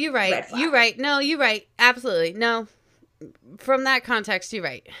be no, like, you're right. Red flag. You're right. No, you're right. Absolutely. No. From that context, you're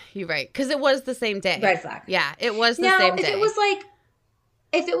right. You're right. Because it was the same day. Red flag. Yeah, it was the same day. If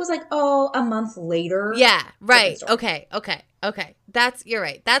it was like, a month later. Yeah, right. Okay. You're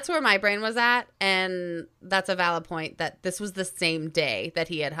right. That's where my brain was at. And that's a valid point that this was the same day that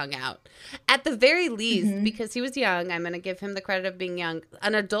he had hung out. At the very least, because he was young, I'm going to give him the credit of being young.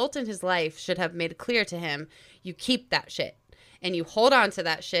 An adult in his life should have made it clear to him, you keep that shit. And you hold on to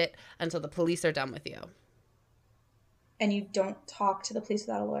that shit until the police are done with you. And you don't talk to the police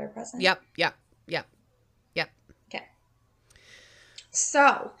without a lawyer present? Yep. Okay.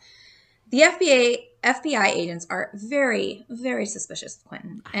 So, the FBI agents are very, very suspicious of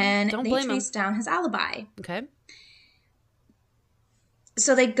Quentin. And they trace down his alibi. Okay.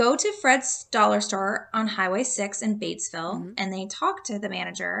 So, they go to Fred's Dollar Store on Highway 6 in Batesville. And they talk to the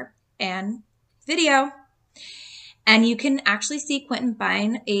manager and video. And you can actually see Quentin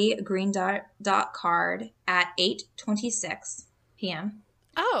buying a Green Dot card at 8:26 p.m.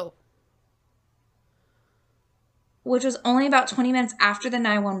 Oh. Which was only about 20 minutes after the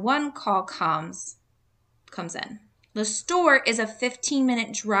 911 call comes in. The store is a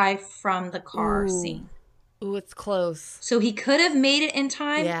 15-minute drive from the car scene. Ooh, it's close. So he could have made it in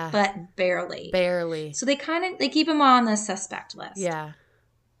time, but barely. Barely. So they keep him on the suspect list. Yeah.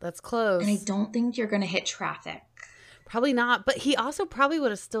 That's close. And I don't think you're going to hit traffic. Probably not. But he also probably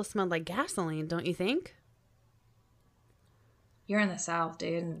would have still smelled like gasoline, don't you think? You're in the South,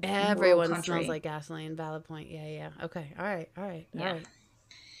 dude. Everyone smells like gasoline. Valid point. Yeah. Okay. All right.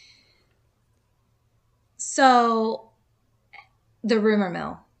 So the rumor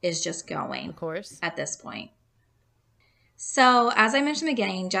mill is just going. Of course. At this point. So as I mentioned in the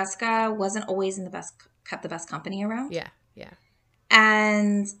beginning, Jessica wasn't always kept the best company around. Yeah.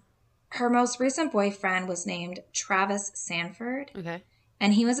 And her most recent boyfriend was named Travis Sanford. Okay.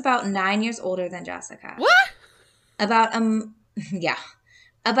 And he was about 9 years older than Jessica. What? About a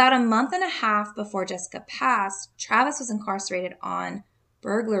month and a half before Jessica passed, Travis was incarcerated on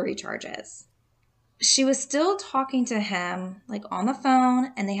burglary charges. she was still talking to him like on the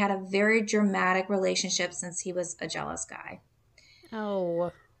phone, and they had a very dramatic relationship since he was a jealous guy.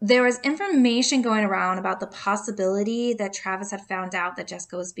 Oh. There was information going around about the possibility that Travis had found out that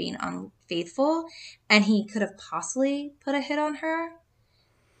Jessica was being unfaithful, and he could have possibly put a hit on her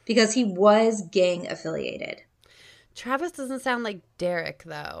because he was gang affiliated. Travis doesn't sound like Derek,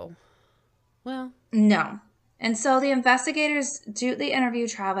 though. Well, no. And so the investigators they interview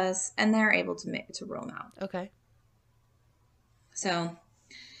Travis, and they're able to rule him out. Okay. So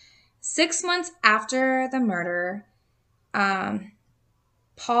 6 months after the murder,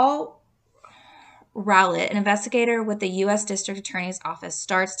 Paul Rowlett, an investigator with the U.S. District Attorney's Office,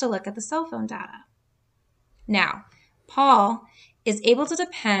 starts to look at the cell phone data. Now, Paul is able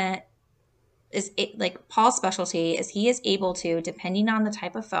to Paul's specialty is he is able to, depending on the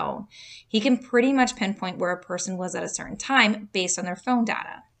type of phone, he can pretty much pinpoint where a person was at a certain time based on their phone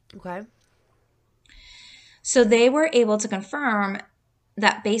data. Okay. So they were able to confirm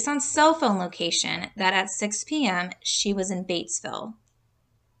that based on cell phone location, that at 6 p.m. she was in Batesville.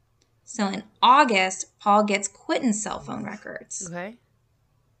 So in August, Paul gets Quentin's cell phone records. Okay.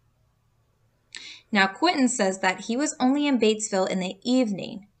 Now, Quentin says that he was only in Batesville in the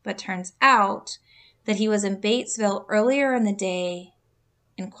evening, but turns out that he was in Batesville earlier in the day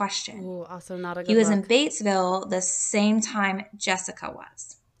in question. Ooh, also not a good He was look. in Batesville the same time Jessica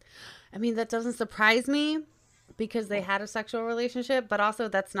was. I mean, that doesn't surprise me because they had a sexual relationship, but also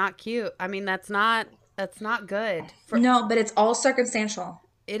that's not cute. I mean, that's not good. No, but it's all circumstantial.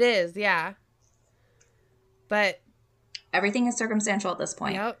 It is, yeah. But everything is circumstantial at this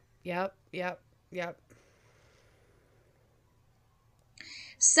point. Yep.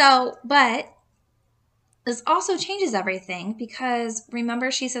 So, but this also changes everything because remember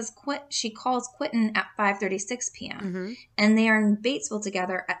she says she calls Quentin at 5:36 p.m. And they are in Batesville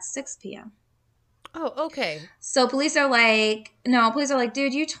together at 6 p.m. Oh, okay. So police are like,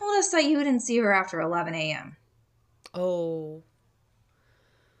 dude, you told us that you didn't see her after 11 a.m. Oh.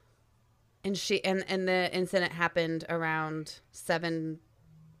 And and the incident happened around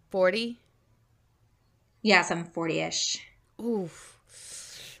 7:40? Yeah, 7:40-ish. Oof.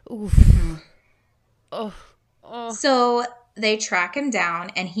 Oh. So they track him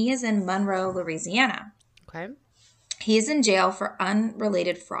down, and he is in Monroe, Louisiana. Okay. He is in jail for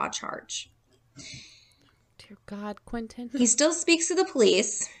unrelated fraud charge. Dear God, Quentin. He still speaks to the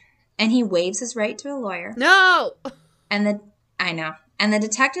police, and he waives his right to a lawyer. No! I know. And the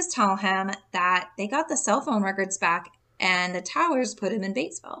detectives tell him that they got the cell phone records back, and the Towers put him in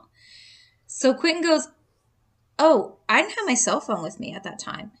Batesville. So Quentin goes, oh, I didn't have my cell phone with me at that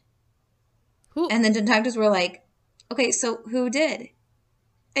time. Who? And the detectives were like, okay, so who did?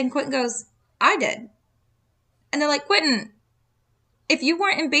 And Quentin goes, I did. And they're like, Quentin, if you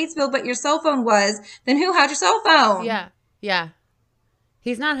weren't in Batesville but your cell phone was, then who had your cell phone? Yeah.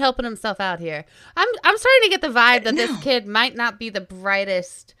 He's not helping himself out here. I'm starting to get the vibe that this kid might not be the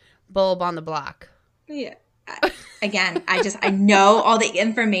brightest bulb on the block. Yeah. Again, I know all the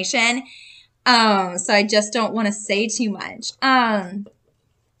information. So I just don't want to say too much.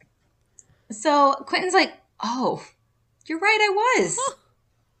 So Quentin's like, oh, you're right, I was.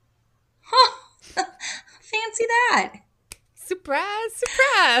 Huh. Fancy that. Surprise.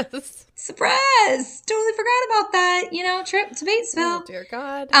 Totally forgot about that, trip to Batesville. Oh, dear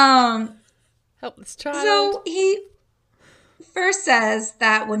God. Help this child. So he first says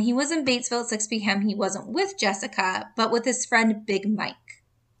that when he was in Batesville at 6 p.m., he wasn't with Jessica, but with his friend Big Mike.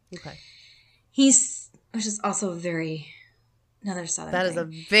 Okay. Which is also another Southern That thing. is a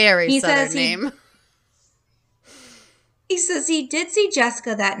very Southern name. He says he did see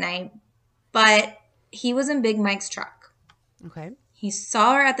Jessica that night, but he was in Big Mike's truck. Okay. He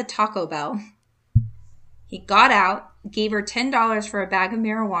saw her at the Taco Bell. He got out, gave her $10 for a bag of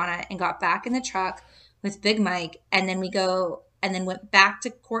marijuana, and got back in the truck with Big Mike, and then went back to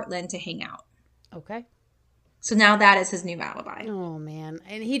Cortland to hang out. Okay. So now that is his new alibi. Oh, man.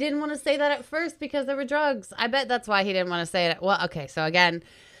 And he didn't want to say that at first because there were drugs. I bet that's why he didn't want to say it. Well, okay. So again,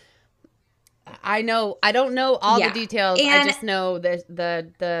 I don't know all the details. I just know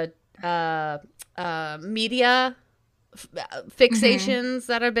the media fixations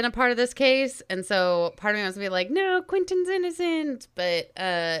that have been a part of this case. And so part of me wants to be like, no, Quentin's innocent. But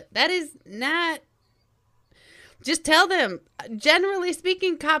that is not... Just tell them. Generally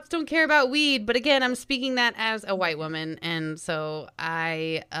speaking, cops don't care about weed. But again, I'm speaking that as a white woman. And so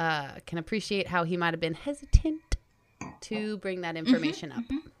I can appreciate how he might have been hesitant to bring that information up.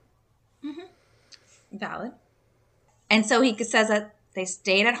 Valid. And so he says that they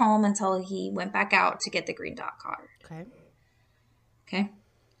stayed at home until he went back out to get the green dot car. Okay.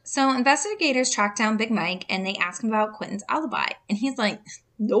 So investigators track down Big Mike and they ask him about Quentin's alibi. And he's like,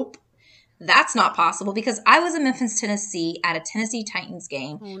 nope, that's not possible because I was in Memphis, Tennessee at a Tennessee Titans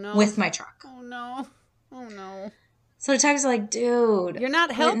game with my truck. Oh, no. Oh, no. So detectives are like, dude. You're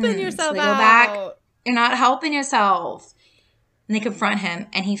not helping yourself so they out. go back. You're not helping yourself. And they confront him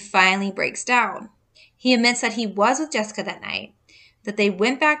and he finally breaks down. He admits that he was with Jessica that night, that they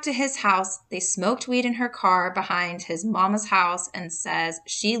went back to his house, they smoked weed in her car behind his mama's house and says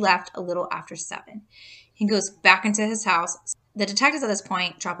she left a little after 7. He goes back into his house. The detectives at this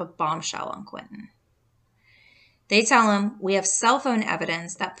point drop a bombshell on Quentin. They tell him, we have cell phone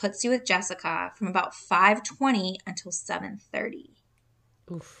evidence that puts you with Jessica from about 5:20 until 7:30.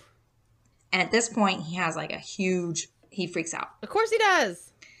 Oof. And at this point, he has like he freaks out. Of course he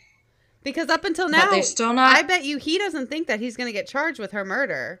does. Because up until now, but they're still not. I bet you he doesn't think that he's going to get charged with her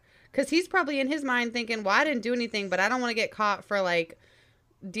murder. Because he's probably in his mind thinking, well, I didn't do anything, but I don't want to get caught for like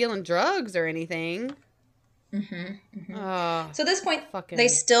dealing drugs or anything. So at this point, they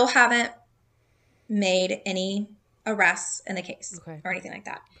still haven't made any arrests in the case or anything like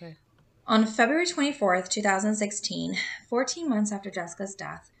that. Okay. On February 24th, 2016, 14 months after Jessica's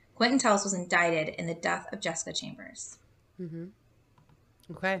death, Quentin Tellis was indicted in the death of Jessica Chambers.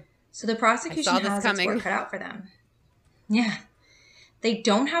 Okay. So the prosecution has its work cut out for them. Yeah. They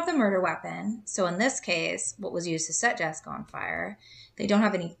don't have the murder weapon. So in this case, what was used to set Jessica on fire. They don't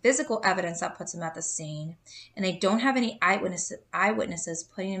have any physical evidence that puts him at the scene. And they don't have any eyewitnesses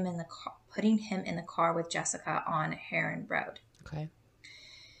putting him in the car with Jessica on Heron Road. Okay.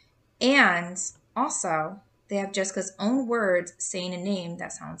 And also, they have Jessica's own words saying a name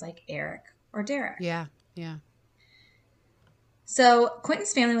that sounds like Eric or Derek. Yeah, yeah. So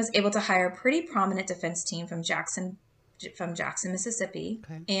Quentin's family was able to hire a pretty prominent defense team from Jackson, Mississippi.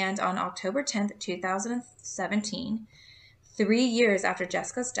 Okay. And on October 10th, 2017, 3 years after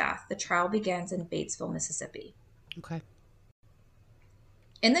Jessica's death, the trial begins in Batesville, Mississippi. Okay.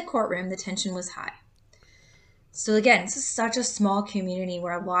 In the courtroom, the tension was high. So again, this is such a small community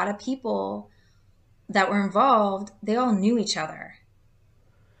where a lot of people that were involved, they all knew each other.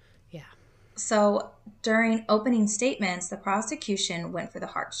 Yeah. So during opening statements, the prosecution went for the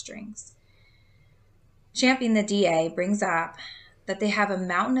heartstrings. Champion, the DA, brings up that they have a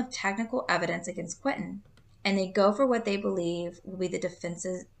mountain of technical evidence against Quentin, and they go for what they believe will be the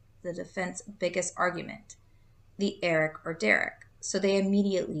defense's biggest argument, the Eric or Derek. So they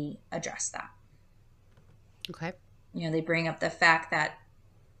immediately address that. Okay. You know, they bring up the fact that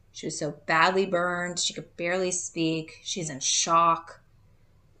she was so badly burned, she could barely speak, she's in shock,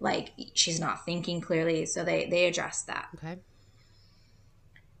 like she's not thinking clearly. So they address that. Okay.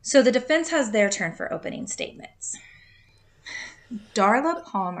 So the defense has their turn for opening statements. Darla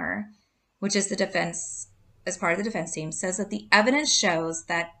Palmer, which is the defense, as part of the defense team, says that the evidence shows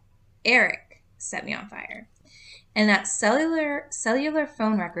that Eric set me on fire and that cellular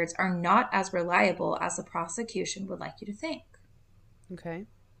phone records are not as reliable as the prosecution would like you to think. Okay.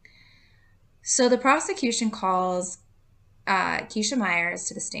 So the prosecution calls Keisha Myers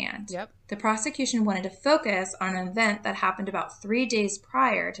to the stand. Yep. The prosecution wanted to focus on an event that happened about 3 days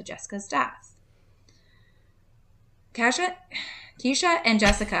prior to Jessica's death. Keisha and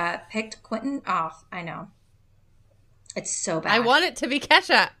Jessica picked Quentin off. I know. It's so bad. I want it to be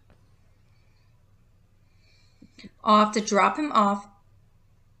Kesha. Off to drop him off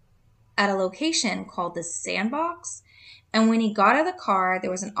at a location called the Sandbox. And when he got out of the car,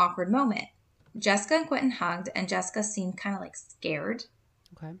 there was an awkward moment. Jessica and Quentin hugged, and Jessica seemed kind of like scared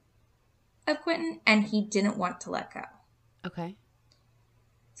of Quentin, and he didn't want to let go. Okay.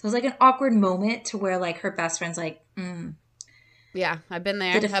 So it was like an awkward moment to where like her best friend's like, Yeah, I've been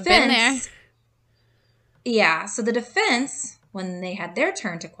there. I've been there. Yeah, so the defense, when they had their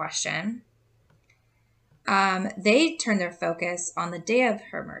turn to question, they turned their focus on the day of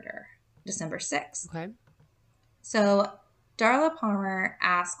her murder, December 6th. Okay. So Darla Palmer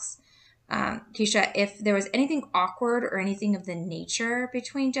asks Keisha if there was anything awkward or anything of the nature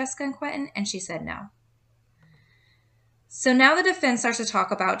between Jessica and Quentin, and she said no. So now the defense starts to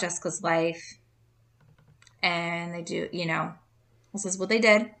talk about Jessica's life, and they do, this is what they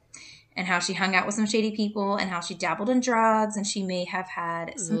did, and how she hung out with some shady people, and how she dabbled in drugs, and she may have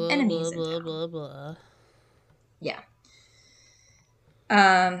had some enemies in town. Blah, blah. Yeah.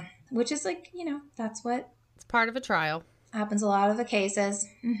 Which is like, that's what It's part of a trial. happens a lot of the cases.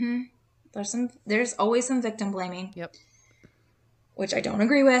 Mm-hmm. There's always some victim blaming. Yep. Which I don't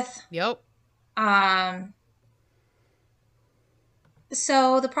agree with. Yep.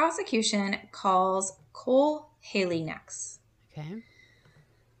 So the prosecution calls Cole Haley next. Okay.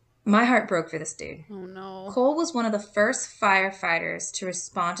 My heart broke for this dude. Oh, no. Cole was one of the first firefighters to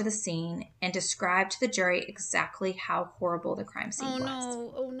respond to the scene and describe to the jury exactly how horrible the crime scene was.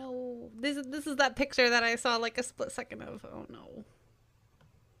 No. Oh, no. This is that picture that I saw like a split second of. Oh, no.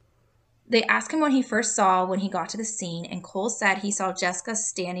 They asked him what he first saw when he got to the scene, and Cole said he saw Jessica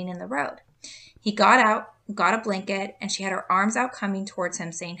standing in the road. He got out, got a blanket, and she had her arms out coming towards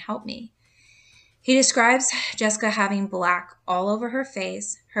him saying, "Help me." He describes Jessica having black all over her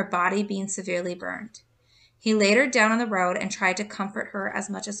face, her body being severely burned. He laid her down on the road and tried to comfort her as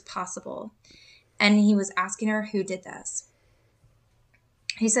much as possible, and he was asking her who did this.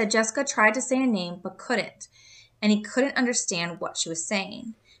 He said Jessica tried to say a name but couldn't, and he couldn't understand what she was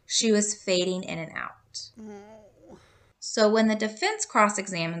saying. She was fading in and out. So when the defense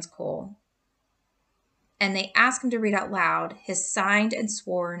cross-examines Cole, and they ask him to read out loud his signed and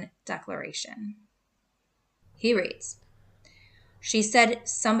sworn declaration, he reads, "She said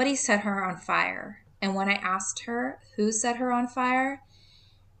somebody set her on fire, and when I asked her who set her on fire,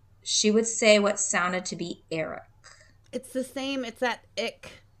 she would say what sounded to be Eric." It's the same. It's that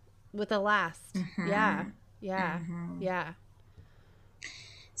ick with a last. Mm-hmm. Yeah. Yeah.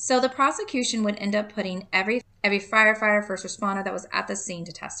 So the prosecution would end up putting every firefighter, first responder that was at the scene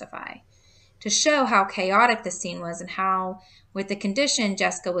to testify, to show how chaotic the scene was and how, with the condition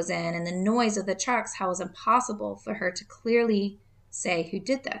Jessica was in and the noise of the trucks, how it was impossible for her to clearly say who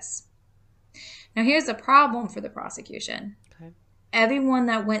did this. Now here's the problem for the prosecution. Okay. Everyone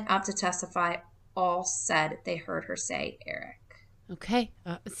that went up to testify all said they heard her say Eric. Okay.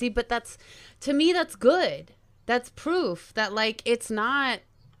 See, but to me, that's good. That's proof that, like, it's not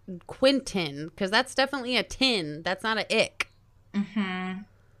Quentin, because that's definitely a tin. That's not a ick.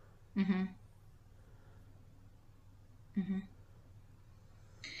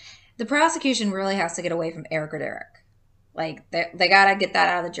 The prosecution really has to get away from Eric or Derek. Like, they got to get that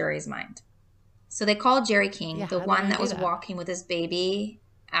out of the jury's mind. So they called Jerry King, the one that was walking with his baby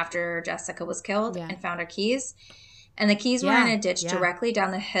after Jessica was killed, and found her keys. And the keys were in a ditch directly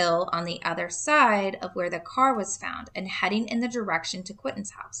down the hill on the other side of where the car was found and heading in the direction to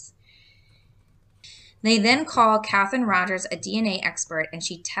Quentin's house. They then called Catherine Rogers, a DNA expert, and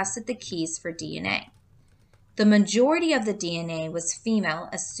she tested the keys for DNA. The majority of the DNA was female,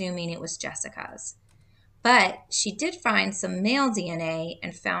 assuming it was Jessica's. But she did find some male DNA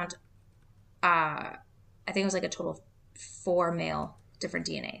and found, I think it was like a total of 4 male different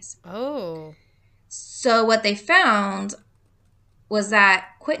DNAs. Oh. So what they found was that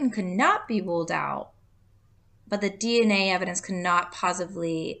Quentin could not be ruled out, but the DNA evidence could not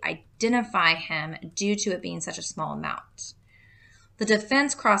positively identify him due to it being such a small amount. The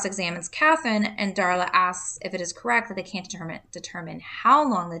defense cross-examines Catherine, and Darla asks if it is correct that they can't determine how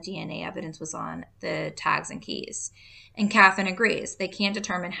long the DNA evidence was on the tags and keys. And Catherine agrees. They can't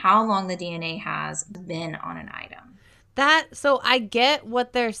determine how long the DNA has been on an item. So I get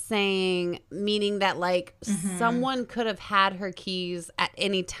what they're saying, meaning that, like, someone could have had her keys at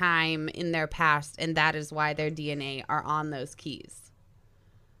any time in their past, and that is why their DNA are on those keys.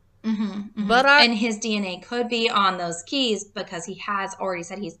 But and his DNA could be on those keys because he has already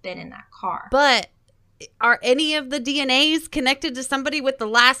said he's been in that car. But are any of the DNAs connected to somebody with the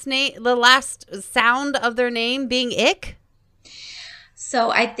last name, the last sound of their name being Ick? So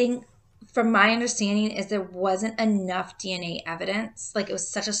I think, from my understanding, is there wasn't enough DNA evidence. Like, it was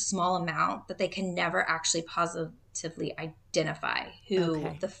such a small amount that they can never actually positively identify who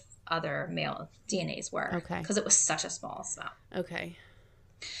the other male DNAs were. Okay. Because it was such a small amount. Okay.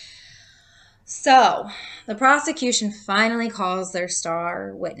 So the prosecution finally calls their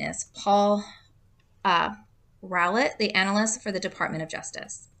star witness, Paul Rowlett, the analyst for the Department of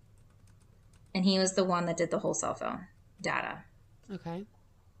Justice. And he was the one that did the whole cell phone data. Okay.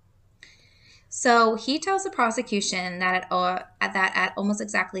 So he tells the prosecution that at almost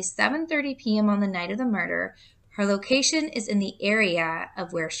exactly 7:30 p.m. on the night of the murder, her location is in the area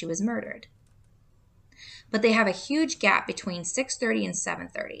of where she was murdered. But they have a huge gap between 6:30 and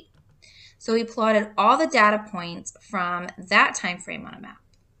 7:30. So he plotted all the data points from that time frame on a map.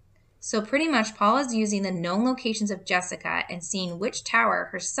 So pretty much Paul is using the known locations of Jessica and seeing which tower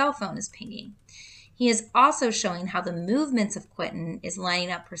her cell phone is pinging. He is also showing how the movements of Quentin is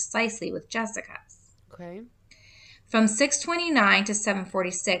lining up precisely with Jessica's. Okay. From 6:29 to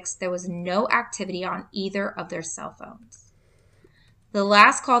 7:46, there was no activity on either of their cell phones. The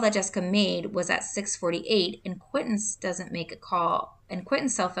last call that Jessica made was at 6:48, and Quentin's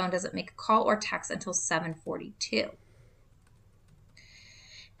cell phone doesn't make a call or text until 7:42.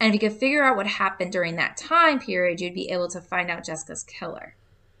 And if you could figure out what happened during that time period, you'd be able to find out Jessica's killer.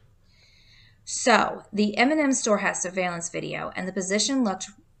 So the M&M store has surveillance video, and the position looked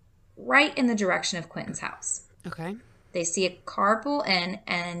right in the direction of Quentin's house. Okay. They see a car pull in,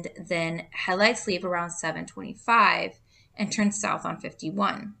 and then headlights leave around 7:25 and turn south on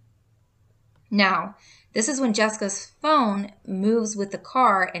 51. Now, this is when Jessica's phone moves with the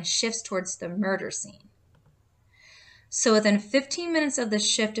car and shifts towards the murder scene. So within 15 minutes of the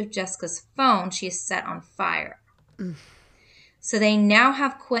shift of Jessica's phone, she is set on fire. So they now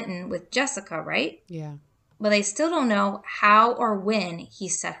have Quentin with Jessica, right? Yeah. But they still don't know how or when he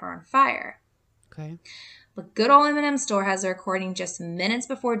set her on fire. Okay. But good old M&M store has a recording just minutes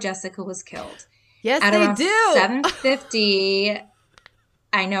before Jessica was killed. Yes, At they around do. 7:50,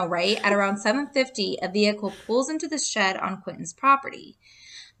 I know, right? At around 7:50, a vehicle pulls into the shed on Quentin's property.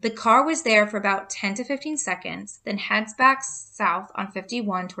 The car was there for about 10 to 15 seconds, then heads back south on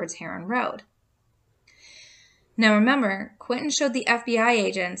 51 towards Heron Road. Now remember, Quentin showed the FBI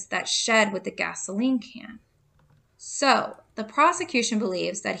agents that shed with the gasoline can. So, the prosecution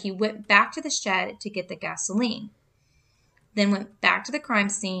believes that he went back to the shed to get the gasoline, then went back to the crime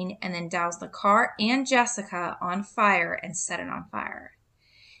scene and then doused the car and Jessica on fire and set it on fire.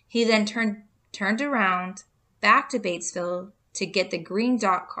 He then turned around back to Batesville to get the green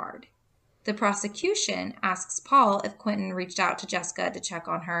dot card. The prosecution asks Paul if Quentin reached out to Jessica to check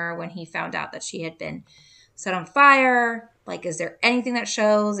on her when he found out that she had been set on fire. Like, is there anything that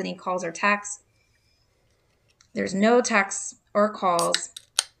shows any calls or texts? There's no texts or calls.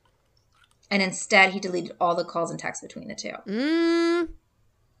 And instead, he deleted all the calls and texts between the two.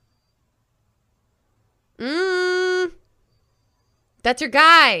 That's your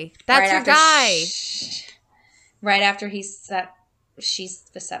guy. That's your guy. Right after she's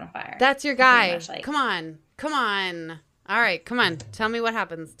set on fire. That's your guy. Come on. Come on. All right. Come on. Tell me what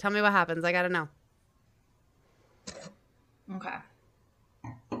happens. Tell me what happens. I got to know. Okay.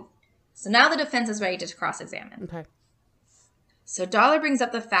 So now the defense is ready to cross-examine. Okay. So Dollar brings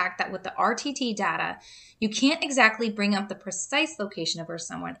up the fact that with the RTT data, you can't exactly bring up the precise location of where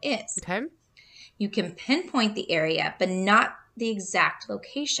someone is. Okay. You can pinpoint the area, but not the exact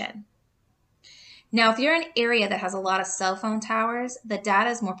location. Now, if you're in an area that has a lot of cell phone towers, the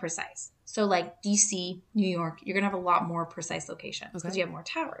data is more precise. So like DC, New York, you're going to have a lot more precise locations because you have more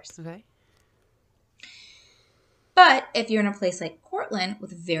towers. Okay. But if you're in a place like Portland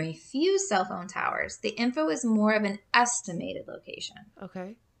with very few cell phone towers, the info is more of an estimated location.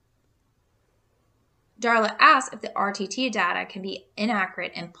 Okay. Darla asks if the RTT data can be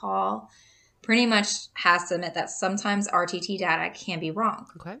inaccurate, and Paul pretty much has to admit that sometimes RTT data can be wrong.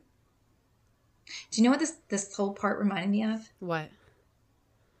 Okay. Do you know what this whole part reminded me of? What?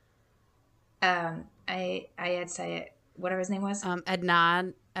 I had said whatever his name was.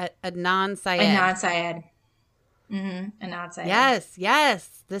 Adnan Syed. Adnan Syed. Adnan Syed.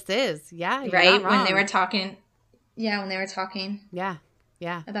 Yes. This is. Yeah. You're right not wrong. when they were talking. Yeah, when they were talking. Yeah.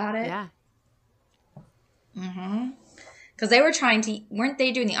 About it. Yeah. Because they were weren't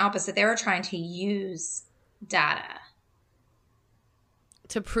they doing the opposite? They were trying to use data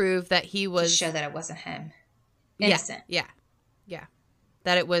to prove that he was... to show that it wasn't him. Innocent. Yeah.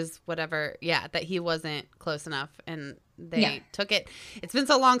 That it was whatever. Yeah, that he wasn't close enough, and they took it. It's been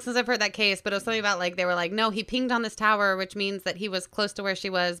so long since I've heard that case, but it was something about, like, they were like, no, he pinged on this tower, which means that he was close to where she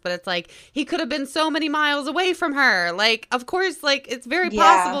was, but it's like, he could have been so many miles away from her. Like, of course, like, it's very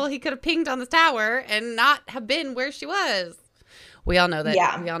possible he could have pinged on this tower and not have been where she was. We all know that.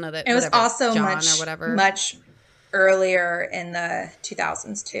 Yeah. We all know that. It was also much earlier in the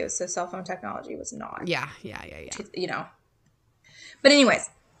 2000s too, so cell phone technology was not. Yeah. You know. But anyways,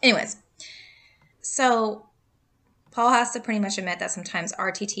 so Paul has to pretty much admit that sometimes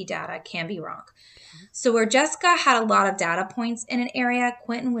RTT data can be wrong. So where Jessica had a lot of data points in an area,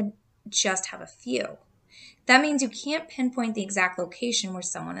 Quentin would just have a few. That means you can't pinpoint the exact location where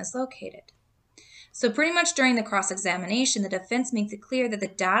someone is located. So pretty much during the cross-examination, the defense makes it clear that the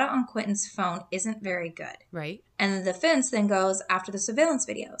data on Quentin's phone isn't very good. Right. And the defense then goes after the surveillance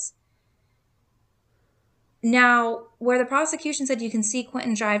videos. Now, where the prosecution said you can see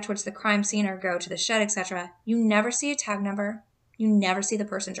Quentin drive towards the crime scene or go to the shed, etc., you never see a tag number. You never see the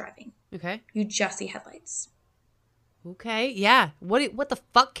person driving. Okay. You just see headlights. Okay. Yeah. What the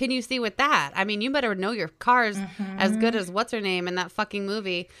fuck can you see with that? I mean, you better know your cars as good as what's her name in that fucking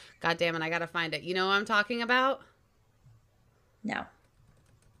movie. God damn it, I gotta find it. You know what I'm talking about? No.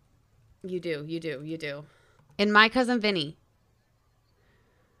 You do. In My Cousin Vinny.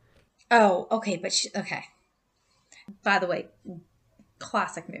 Oh, okay, okay. By the way,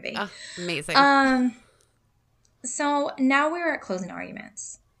 classic movie. Oh, amazing. So now we're at closing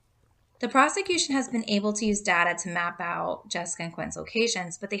arguments. The prosecution has been able to use data to map out Jessica and Quentin's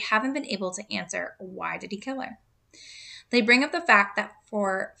locations, but they haven't been able to answer, why did he kill her? They bring up the fact that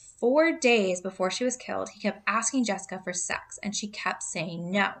for 4 days before she was killed, he kept asking Jessica for sex, and she kept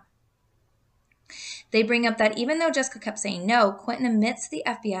saying no. They bring up that even though Jessica kept saying no, Quentin admits to the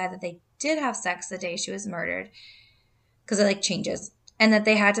FBI that they did have sex the day she was murdered, because it changes, and that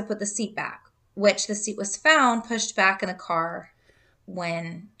they had to put the seat back, which the seat was found pushed back in the car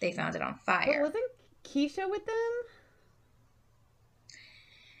when they found it on fire. But wasn't Keisha with them?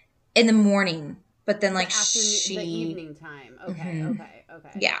 In the morning, but then the evening time. Okay, okay.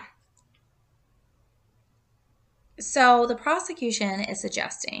 Yeah. So the prosecution is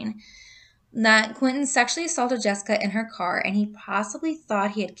suggesting that Quentin sexually assaulted Jessica in her car, and he possibly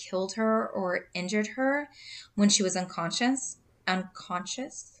thought he had killed her or injured her when she was unconscious.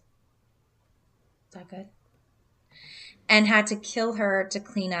 Is that good? And had to kill her to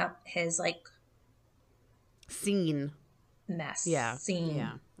clean up his scene mess. Yeah. Scene.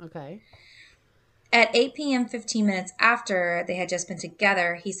 Yeah. Okay. At 8 p.m., 15 minutes after they had just been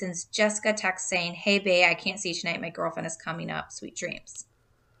together, he sends Jessica a text saying, "Hey, babe, I can't see you tonight. My girlfriend is coming up. Sweet dreams."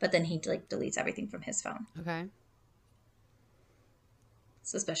 But then he deletes everything from his phone. Okay.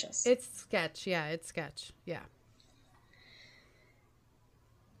 Suspicious. It's sketch. Yeah, it's sketch. Yeah.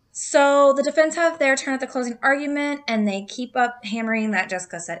 So the defense have their turn at the closing argument, and they keep up hammering that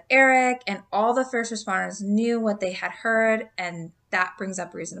Jessica said Eric, and all the first responders knew what they had heard, and that brings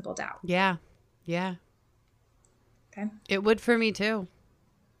up reasonable doubt. Yeah. Yeah. Okay. It would for me too.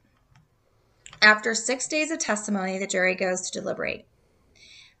 After 6 days of testimony, the jury goes to deliberate.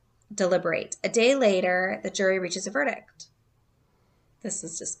 A day later, the jury reaches a verdict. This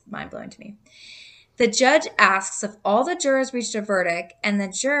is just mind-blowing to me. The judge asks if all the jurors reached a verdict, and the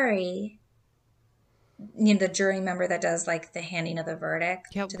jury, the jury member that does the handing of the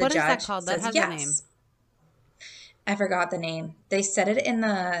verdict to the judge, what is that called? That has yes. a name. I forgot the name. They said it in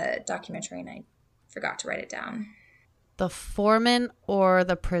the documentary, and I forgot to write it down. The foreman or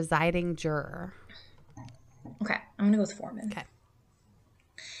the presiding juror? Okay, I'm going to go with foreman. Okay.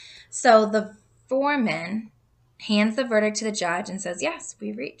 So the foreman hands the verdict to the judge and says, "Yes,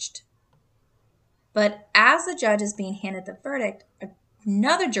 we reached." But as the judge is being handed the verdict,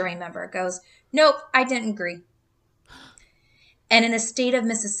 another jury member goes, "Nope, I didn't agree." And in the state of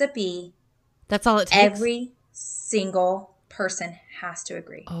Mississippi, that's all it takes? Every single person has to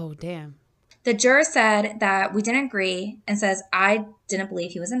agree. Oh, damn. The juror said that we didn't agree and says, "I didn't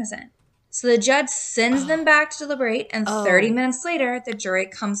believe he was innocent." So the judge sends them back to deliberate, and 30 minutes later, the jury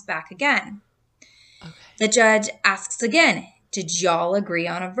comes back again. Okay. The judge asks again, "Did y'all agree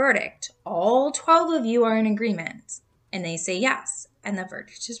on a verdict? All 12 of you are in agreement." And they say yes, and the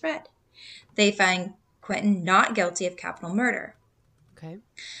verdict is read. They find Quentin not guilty of capital murder. Okay.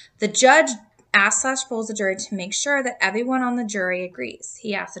 The judge asks/polls the jury to make sure that everyone on the jury agrees.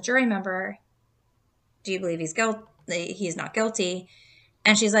 He asks the jury member, "Do you believe he's not guilty?"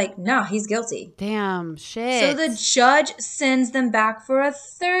 And she's like, "No, he's guilty." Damn, shit. So the judge sends them back for a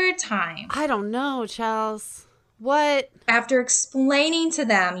third time. I don't know, Chels. What? After explaining to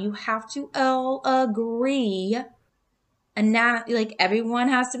them, you have to all agree. And now, everyone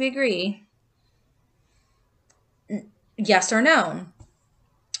has to agree. Yes or no.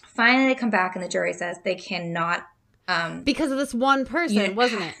 Finally, they come back and the jury says they cannot. Because of this one person,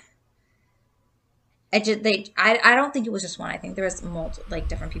 wasn't it? I don't think it was just one. I think there was multiple,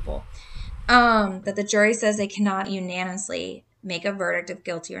 different people. That the jury says they cannot unanimously make a verdict of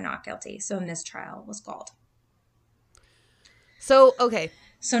guilty or not guilty. So a mistrial was called. So, okay.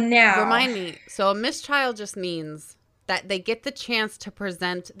 So now. Remind me. So a mistrial just means that they get the chance to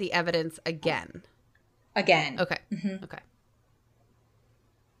present the evidence again. Again. Okay. Mm-hmm. Okay.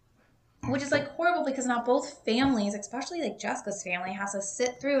 Which is horrible because now both families, especially Jessica's family, has to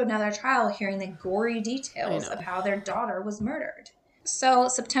sit through another trial hearing the gory details of how their daughter was murdered. So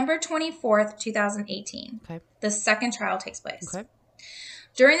September 24th, 2018, the second trial takes place. Okay.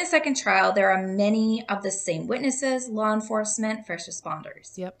 During the second trial, there are many of the same witnesses, law enforcement, first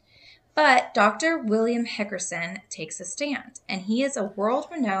responders. Yep. But Dr. William Hickerson takes a stand, and he is a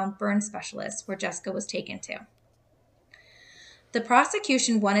world-renowned burn specialist where Jessica was taken to. The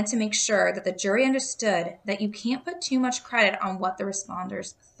prosecution wanted to make sure that the jury understood that you can't put too much credit on what the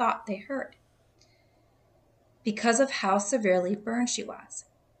responders thought they heard because of how severely burned she was.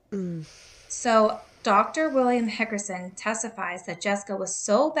 So Dr. William Hickerson testifies that Jessica was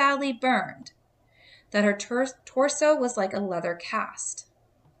so badly burned that her torso was like a leather cast.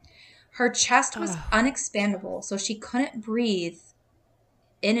 Her chest was unexpandable, so she couldn't breathe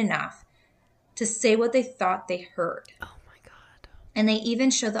in enough to say what they thought they heard. And they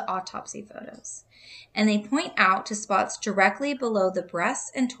even show the autopsy photos. And they point out to spots directly below the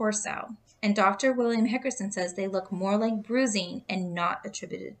breasts and torso and Dr. William Hickerson says they look more like bruising and not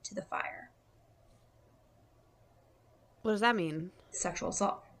attributed to the fire. What does that mean? Sexual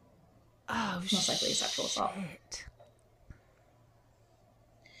assault. Oh, Most likely sexual assault. Shit.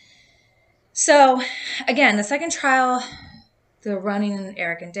 So, again, the second trial, they're running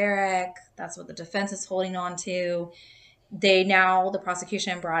Eric and Derek. That's what the defense is holding on to. The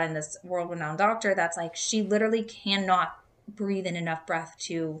prosecution brought in this world-renowned doctor that's like, she literally cannot breathe in enough breath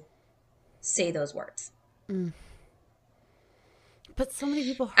to say those words. But so many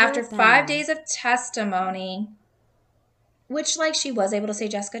people heard After them. 5 days of testimony, which, like, she was able to say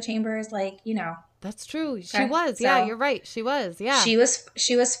Jessica Chambers, like, you know. That's true. She Okay, was. so Yeah, you're right. She was. Yeah. She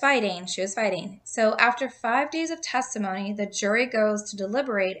was fighting. So after 5 days of testimony, the jury goes to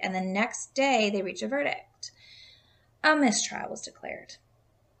deliberate, and the next day they reach a verdict. A mistrial was declared.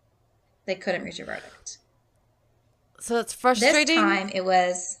 They couldn't reach a verdict. So it's frustrating.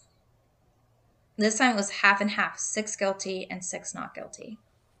 This time it was half and half, 6 guilty and 6 not guilty.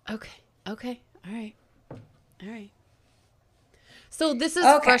 Okay. All right. So this is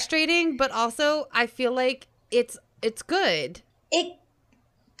Okay. frustrating, but also I feel like it's good. It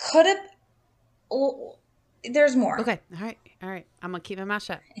could have. Oh, there's more. Okay. All right. I'm gonna keep my mouth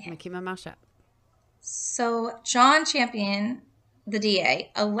shut. So John Champion, the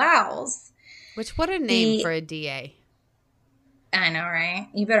DA, allows. Which, what a name for a DA. I know, right?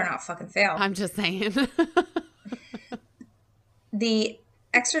 You better not fucking fail. I'm just saying. The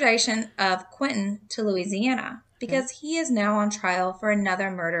extradition of Quentin to Louisiana because he is now on trial for another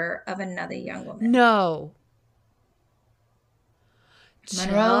murder of another young woman. No.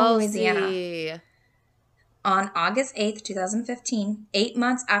 Monroe, Louisiana. Chelsea. On August 8th, 2015, 8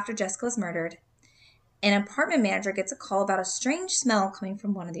 months after Jessica was murdered, an apartment manager gets a call about a strange smell coming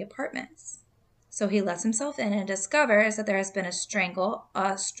from one of the apartments. So he lets himself in and discovers that there has been a struggle,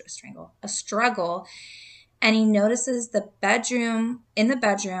 and he notices in the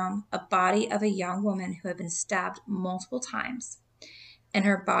bedroom, a body of a young woman who had been stabbed multiple times, and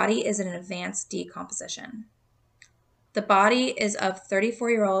her body is in an advanced decomposition. The body is of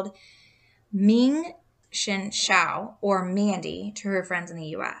 34-year-old Ming Shin Shao, or Mandy, to her friends in the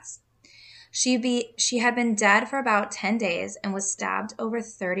U.S. She had been dead for about 10 days and was stabbed over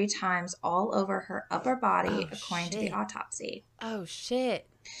 30 times all over her upper body, according to the autopsy. Oh, shit.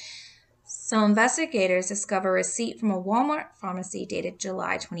 So investigators discover a receipt from a Walmart pharmacy dated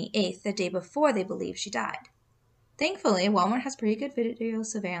July 28th, the day before they believe she died. Thankfully, Walmart has pretty good video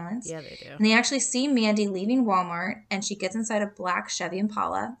surveillance. Yeah, they do. And they actually see Mandy leaving Walmart, and she gets inside a black Chevy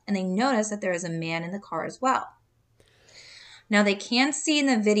Impala, and they notice that there is a man in the car as well. Now, they can see in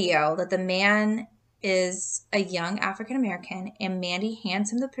the video that the man is a young African American, and Mandy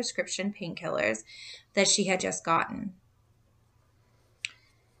hands him the prescription painkillers that she had just gotten.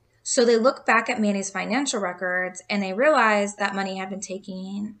 So they look back at Mandy's financial records, and they realize that money had been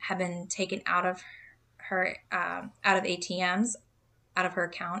taken out of her ATMs, out of her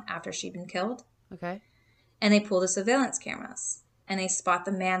account after she'd been killed. Okay. And they pull the surveillance cameras, and they spot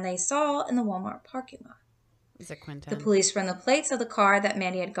the man they saw in the Walmart parking lot. Is it Quentin? The police run the plates of the car that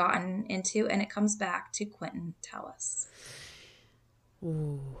Mandy had gotten into, and it comes back to Quentin Tellis.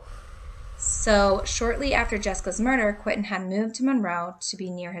 Ooh. So shortly after Jessica's murder, Quentin had moved to Monroe to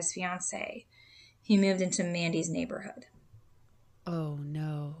be near his fiancée. He moved into Mandy's neighborhood. Oh,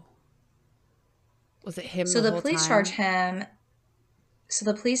 no. Was it him So the the whole police time?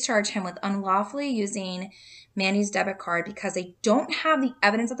 charge him with unlawfully using Mandy's debit card because they don't have the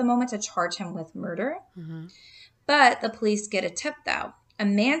evidence at the moment to charge him with murder. Mm-hmm. But the police get a tip, though. A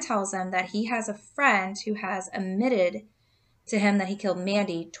man tells them that he has a friend who has admitted to him that he killed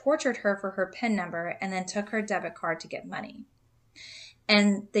Mandy, tortured her for her PIN number, and then took her debit card to get money.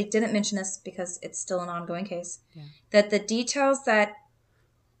 And they didn't mention this because it's still an ongoing case. Yeah. That the details that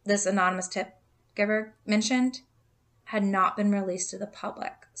this anonymous tip giver mentioned had not been released to the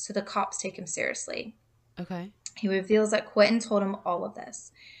public. So the cops take him seriously. Okay. He reveals that Quentin told him all of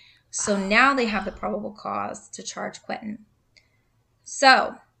this. So now they have the probable cause to charge Quentin.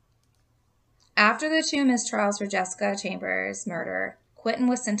 So, after the 2 mistrials for Jessica Chambers' murder, Quentin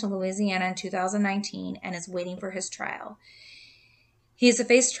was sent to Louisiana in 2019 and is waiting for his trial. He is to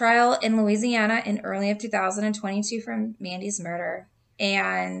face trial in Louisiana in early of 2022 for Mandy's murder.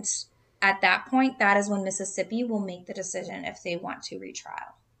 And at that point, that is when Mississippi will make the decision if they want to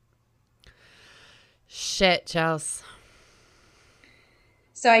retrial. Shit, Chels.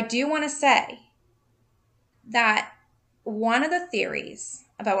 So I do want to say that one of the theories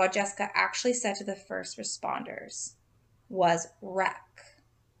about what Jessica actually said to the first responders was wreck.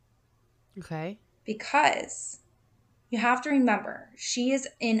 Okay. Because You have to remember, she is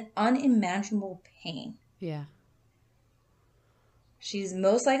in unimaginable pain. Yeah. She's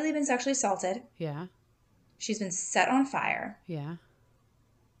most likely been sexually assaulted. Yeah. She's been set on fire. Yeah.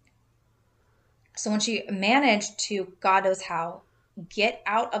 So when she managed to, God knows how, get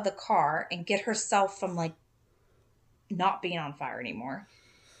out of the car and get herself from like not being on fire anymore,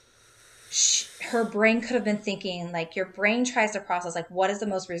 her brain could have been thinking, like, your brain tries to process, like, what is the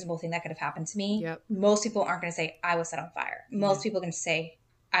most reasonable thing that could have happened to me? Yep. Most people aren't going to say, I was set on fire. Most people can say,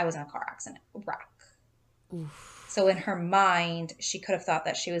 I was in a car accident, wreck. Oof. So in her mind, she could have thought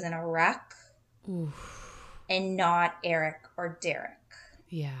that she was in a wreck and not Eric or Derek.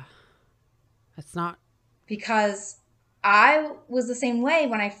 Yeah. That's not. Because I was the same way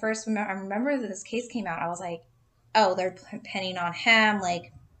when I first remember. I remember that this case came out. I was like, oh, they're pinning on him,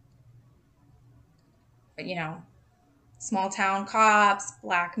 like, you know, small town cops,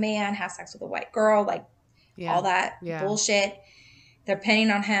 black man has sex with a white girl, like all that bullshit. They're pinning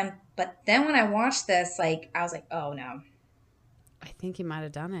on him. But then when I watched this, like, I was like, oh no. I think he might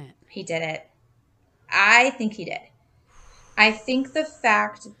have done it. He did it. I think he did. I think the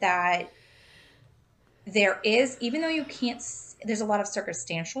fact that there is, even though you can't, there's a lot of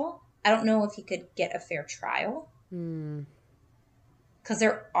circumstantial, I don't know if he could get a fair trial. Because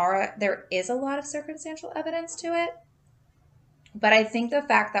there is a lot of circumstantial evidence to it. But I think the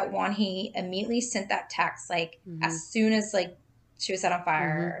fact that, one, he immediately sent that text, like, as soon as, like, she was set on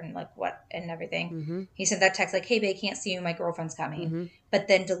fire and, like, what, and everything. He sent that text, like, hey, babe, can't see you, my girlfriend's coming. But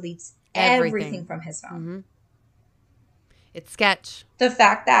then deletes everything from his phone. It's sketch. The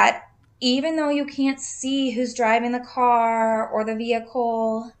fact that even though you can't see who's driving the car or the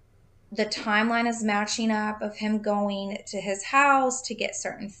vehicle, the timeline is matching up of him going to his house to get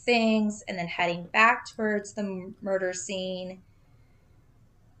certain things and then heading back towards the murder scene.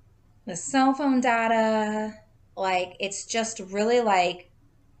 The cell phone data, like, it's just really like...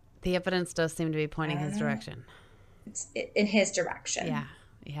 The evidence does seem to be pointing his direction. It's in his direction.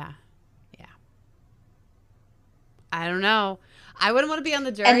 Yeah. I don't know. I wouldn't want to be on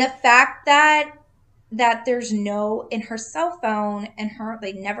the jury. And the fact that there's no, in her cell phone, and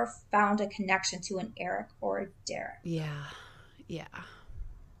they never found a connection to an Eric or a Derek. Yeah.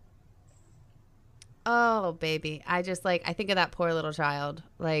 Oh, baby. I just, like, I think of that poor little child.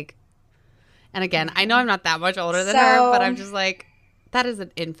 Like, and again, I know I'm not that much older than her, but I'm just like, that is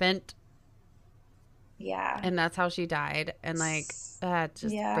an infant. Yeah. And that's how she died. And, like, that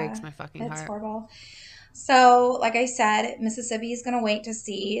just breaks my fucking heart. It's horrible. So, like I said, Mississippi is going to wait to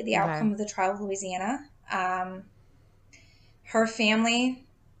see the outcome of the trial of Louisiana. Her family,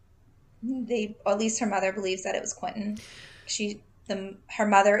 at least her mother believes that it was Quentin. Her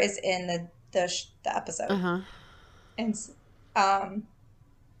mother is in the episode. And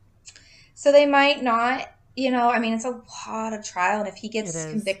so they might not, I mean, it's a lot of trial. And if he gets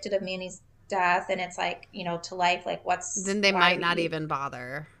convicted of Manny's death and it's like, to life, like then they might not even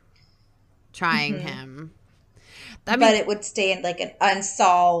bother trying him. But it would stay in like an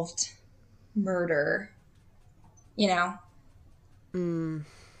unsolved murder, it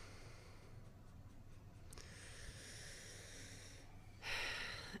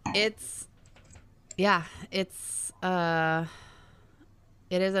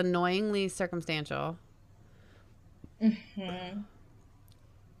is annoyingly circumstantial.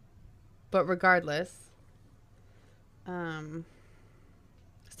 But regardless, someone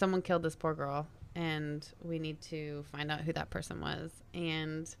killed this poor girl, and we need to find out who that person was.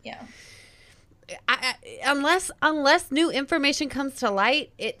 And unless new information comes to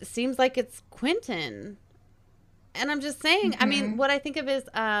light, it seems like it's Quentin. And I'm just saying, I mean, what I think of is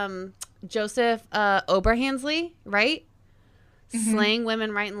Joseph Oberhansley, right? Slaying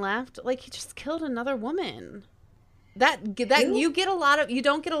women right and left. Like, he just killed another woman. You don't get a lot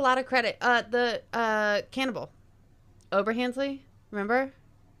of credit. The cannibal, Oberhansley, remember?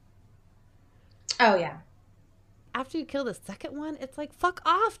 Oh yeah. After you kill the second one, it's like, fuck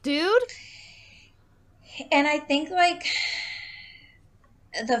off, dude. And I think, like,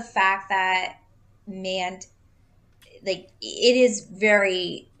 the fact that like, it is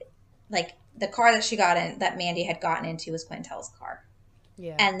very, like, the car that she got in, that Mandy had gotten into, was Quintel's car.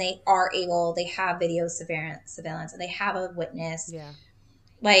 Yeah. And they have video surveillance, and they have a witness. Yeah.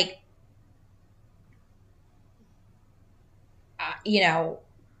 Like,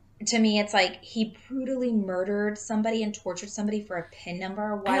 to me, it's like, he brutally murdered somebody and tortured somebody for a PIN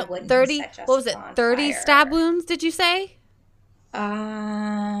number. Why wouldn't 30? He set Jessica what was it? 30 fire? Stab wounds? Did you say?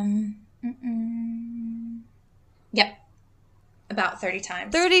 Yep, about 30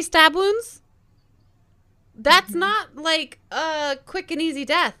 times. 30 stab wounds? That's not like a quick and easy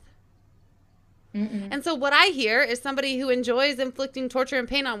death. And so what I hear is somebody who enjoys inflicting torture and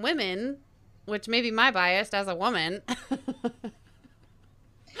pain on women, which may be my bias as a woman.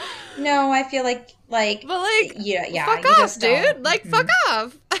 No, I feel like But like, yeah, fuck you off, just dude. don't. Like, fuck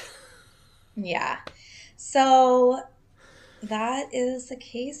off. Yeah. So that is the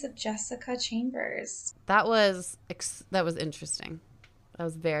case of Jessica Chambers. That was interesting. That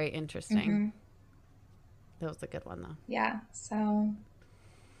was very interesting. That was a good one, though. Yeah. So,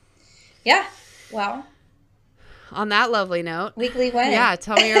 yeah. Well, on that lovely note, weekly win. Yeah,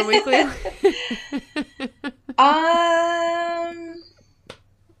 tell me your weekly.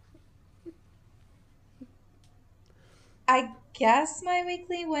 I guess my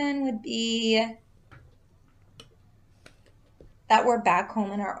weekly win would be that we're back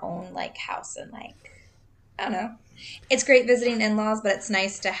home in our own like house and like, I don't know. It's great visiting in-laws, but it's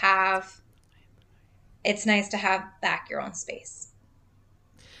nice to have back your own space.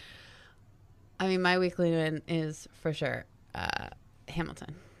 I mean, my weekly win is for sure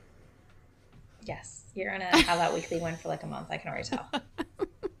Hamilton. Yes, you're gonna have that weekly win for like a month. I can already tell.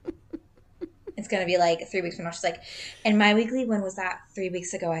 It's gonna be like 3 weeks from now. She's like, and my weekly win was that 3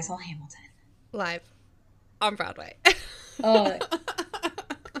 weeks ago I saw Hamilton live on Broadway. Oh,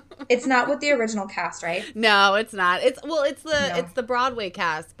 it's not with the original cast, right? No, it's not. It's the Broadway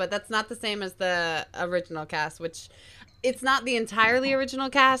cast, but that's not the same as the original cast, which it's not the entirely original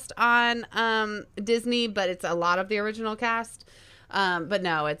cast on Disney, but it's a lot of the original cast. But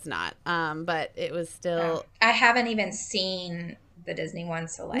no, it's not. But it was still. I haven't even seen the Disney one,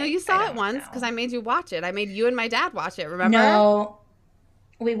 so like. No, you saw it once because I made you watch it. I made you and my dad watch it. Remember? No,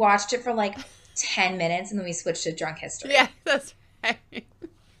 we watched it for like 10 minutes and then we switched to Drunk History. Yeah, that's right.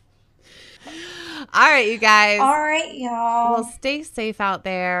 All right, you guys. All right, y'all. Well, stay safe out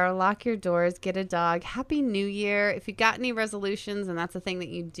there. Lock your doors. Get a dog. Happy New Year. If you got any resolutions and that's a thing that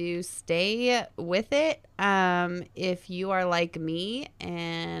you do, stay with it. If you are like me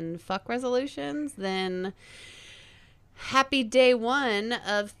and fuck resolutions, then happy day 1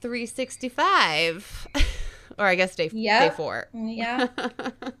 of 365. Or I guess day 4. Yeah.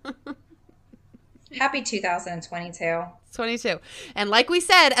 Happy 2022. 22. And like we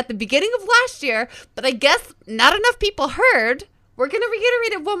said at the beginning of last year, but I guess not enough people heard, we're going to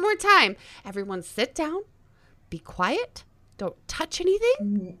reiterate it one more time. Everyone sit down, be quiet, don't touch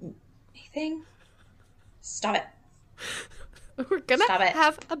anything. Anything? Stop it. We're going to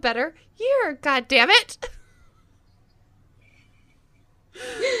have a better year, God damn it.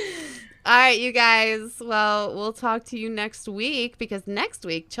 All right, you guys. Well, we'll talk to you next week because next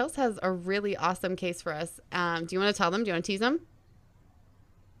week, Chels has a really awesome case for us. Do you want to tell them? Do you want to tease them?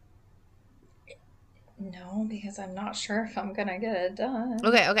 No, because I'm not sure if I'm going to get it done.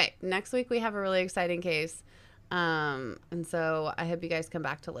 Okay. Next week, we have a really exciting case. And so I hope you guys come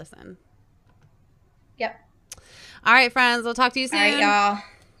back to listen. Yep. All right, friends. We'll talk to you soon. All right, y'all. All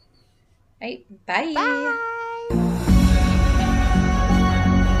right, bye. Bye.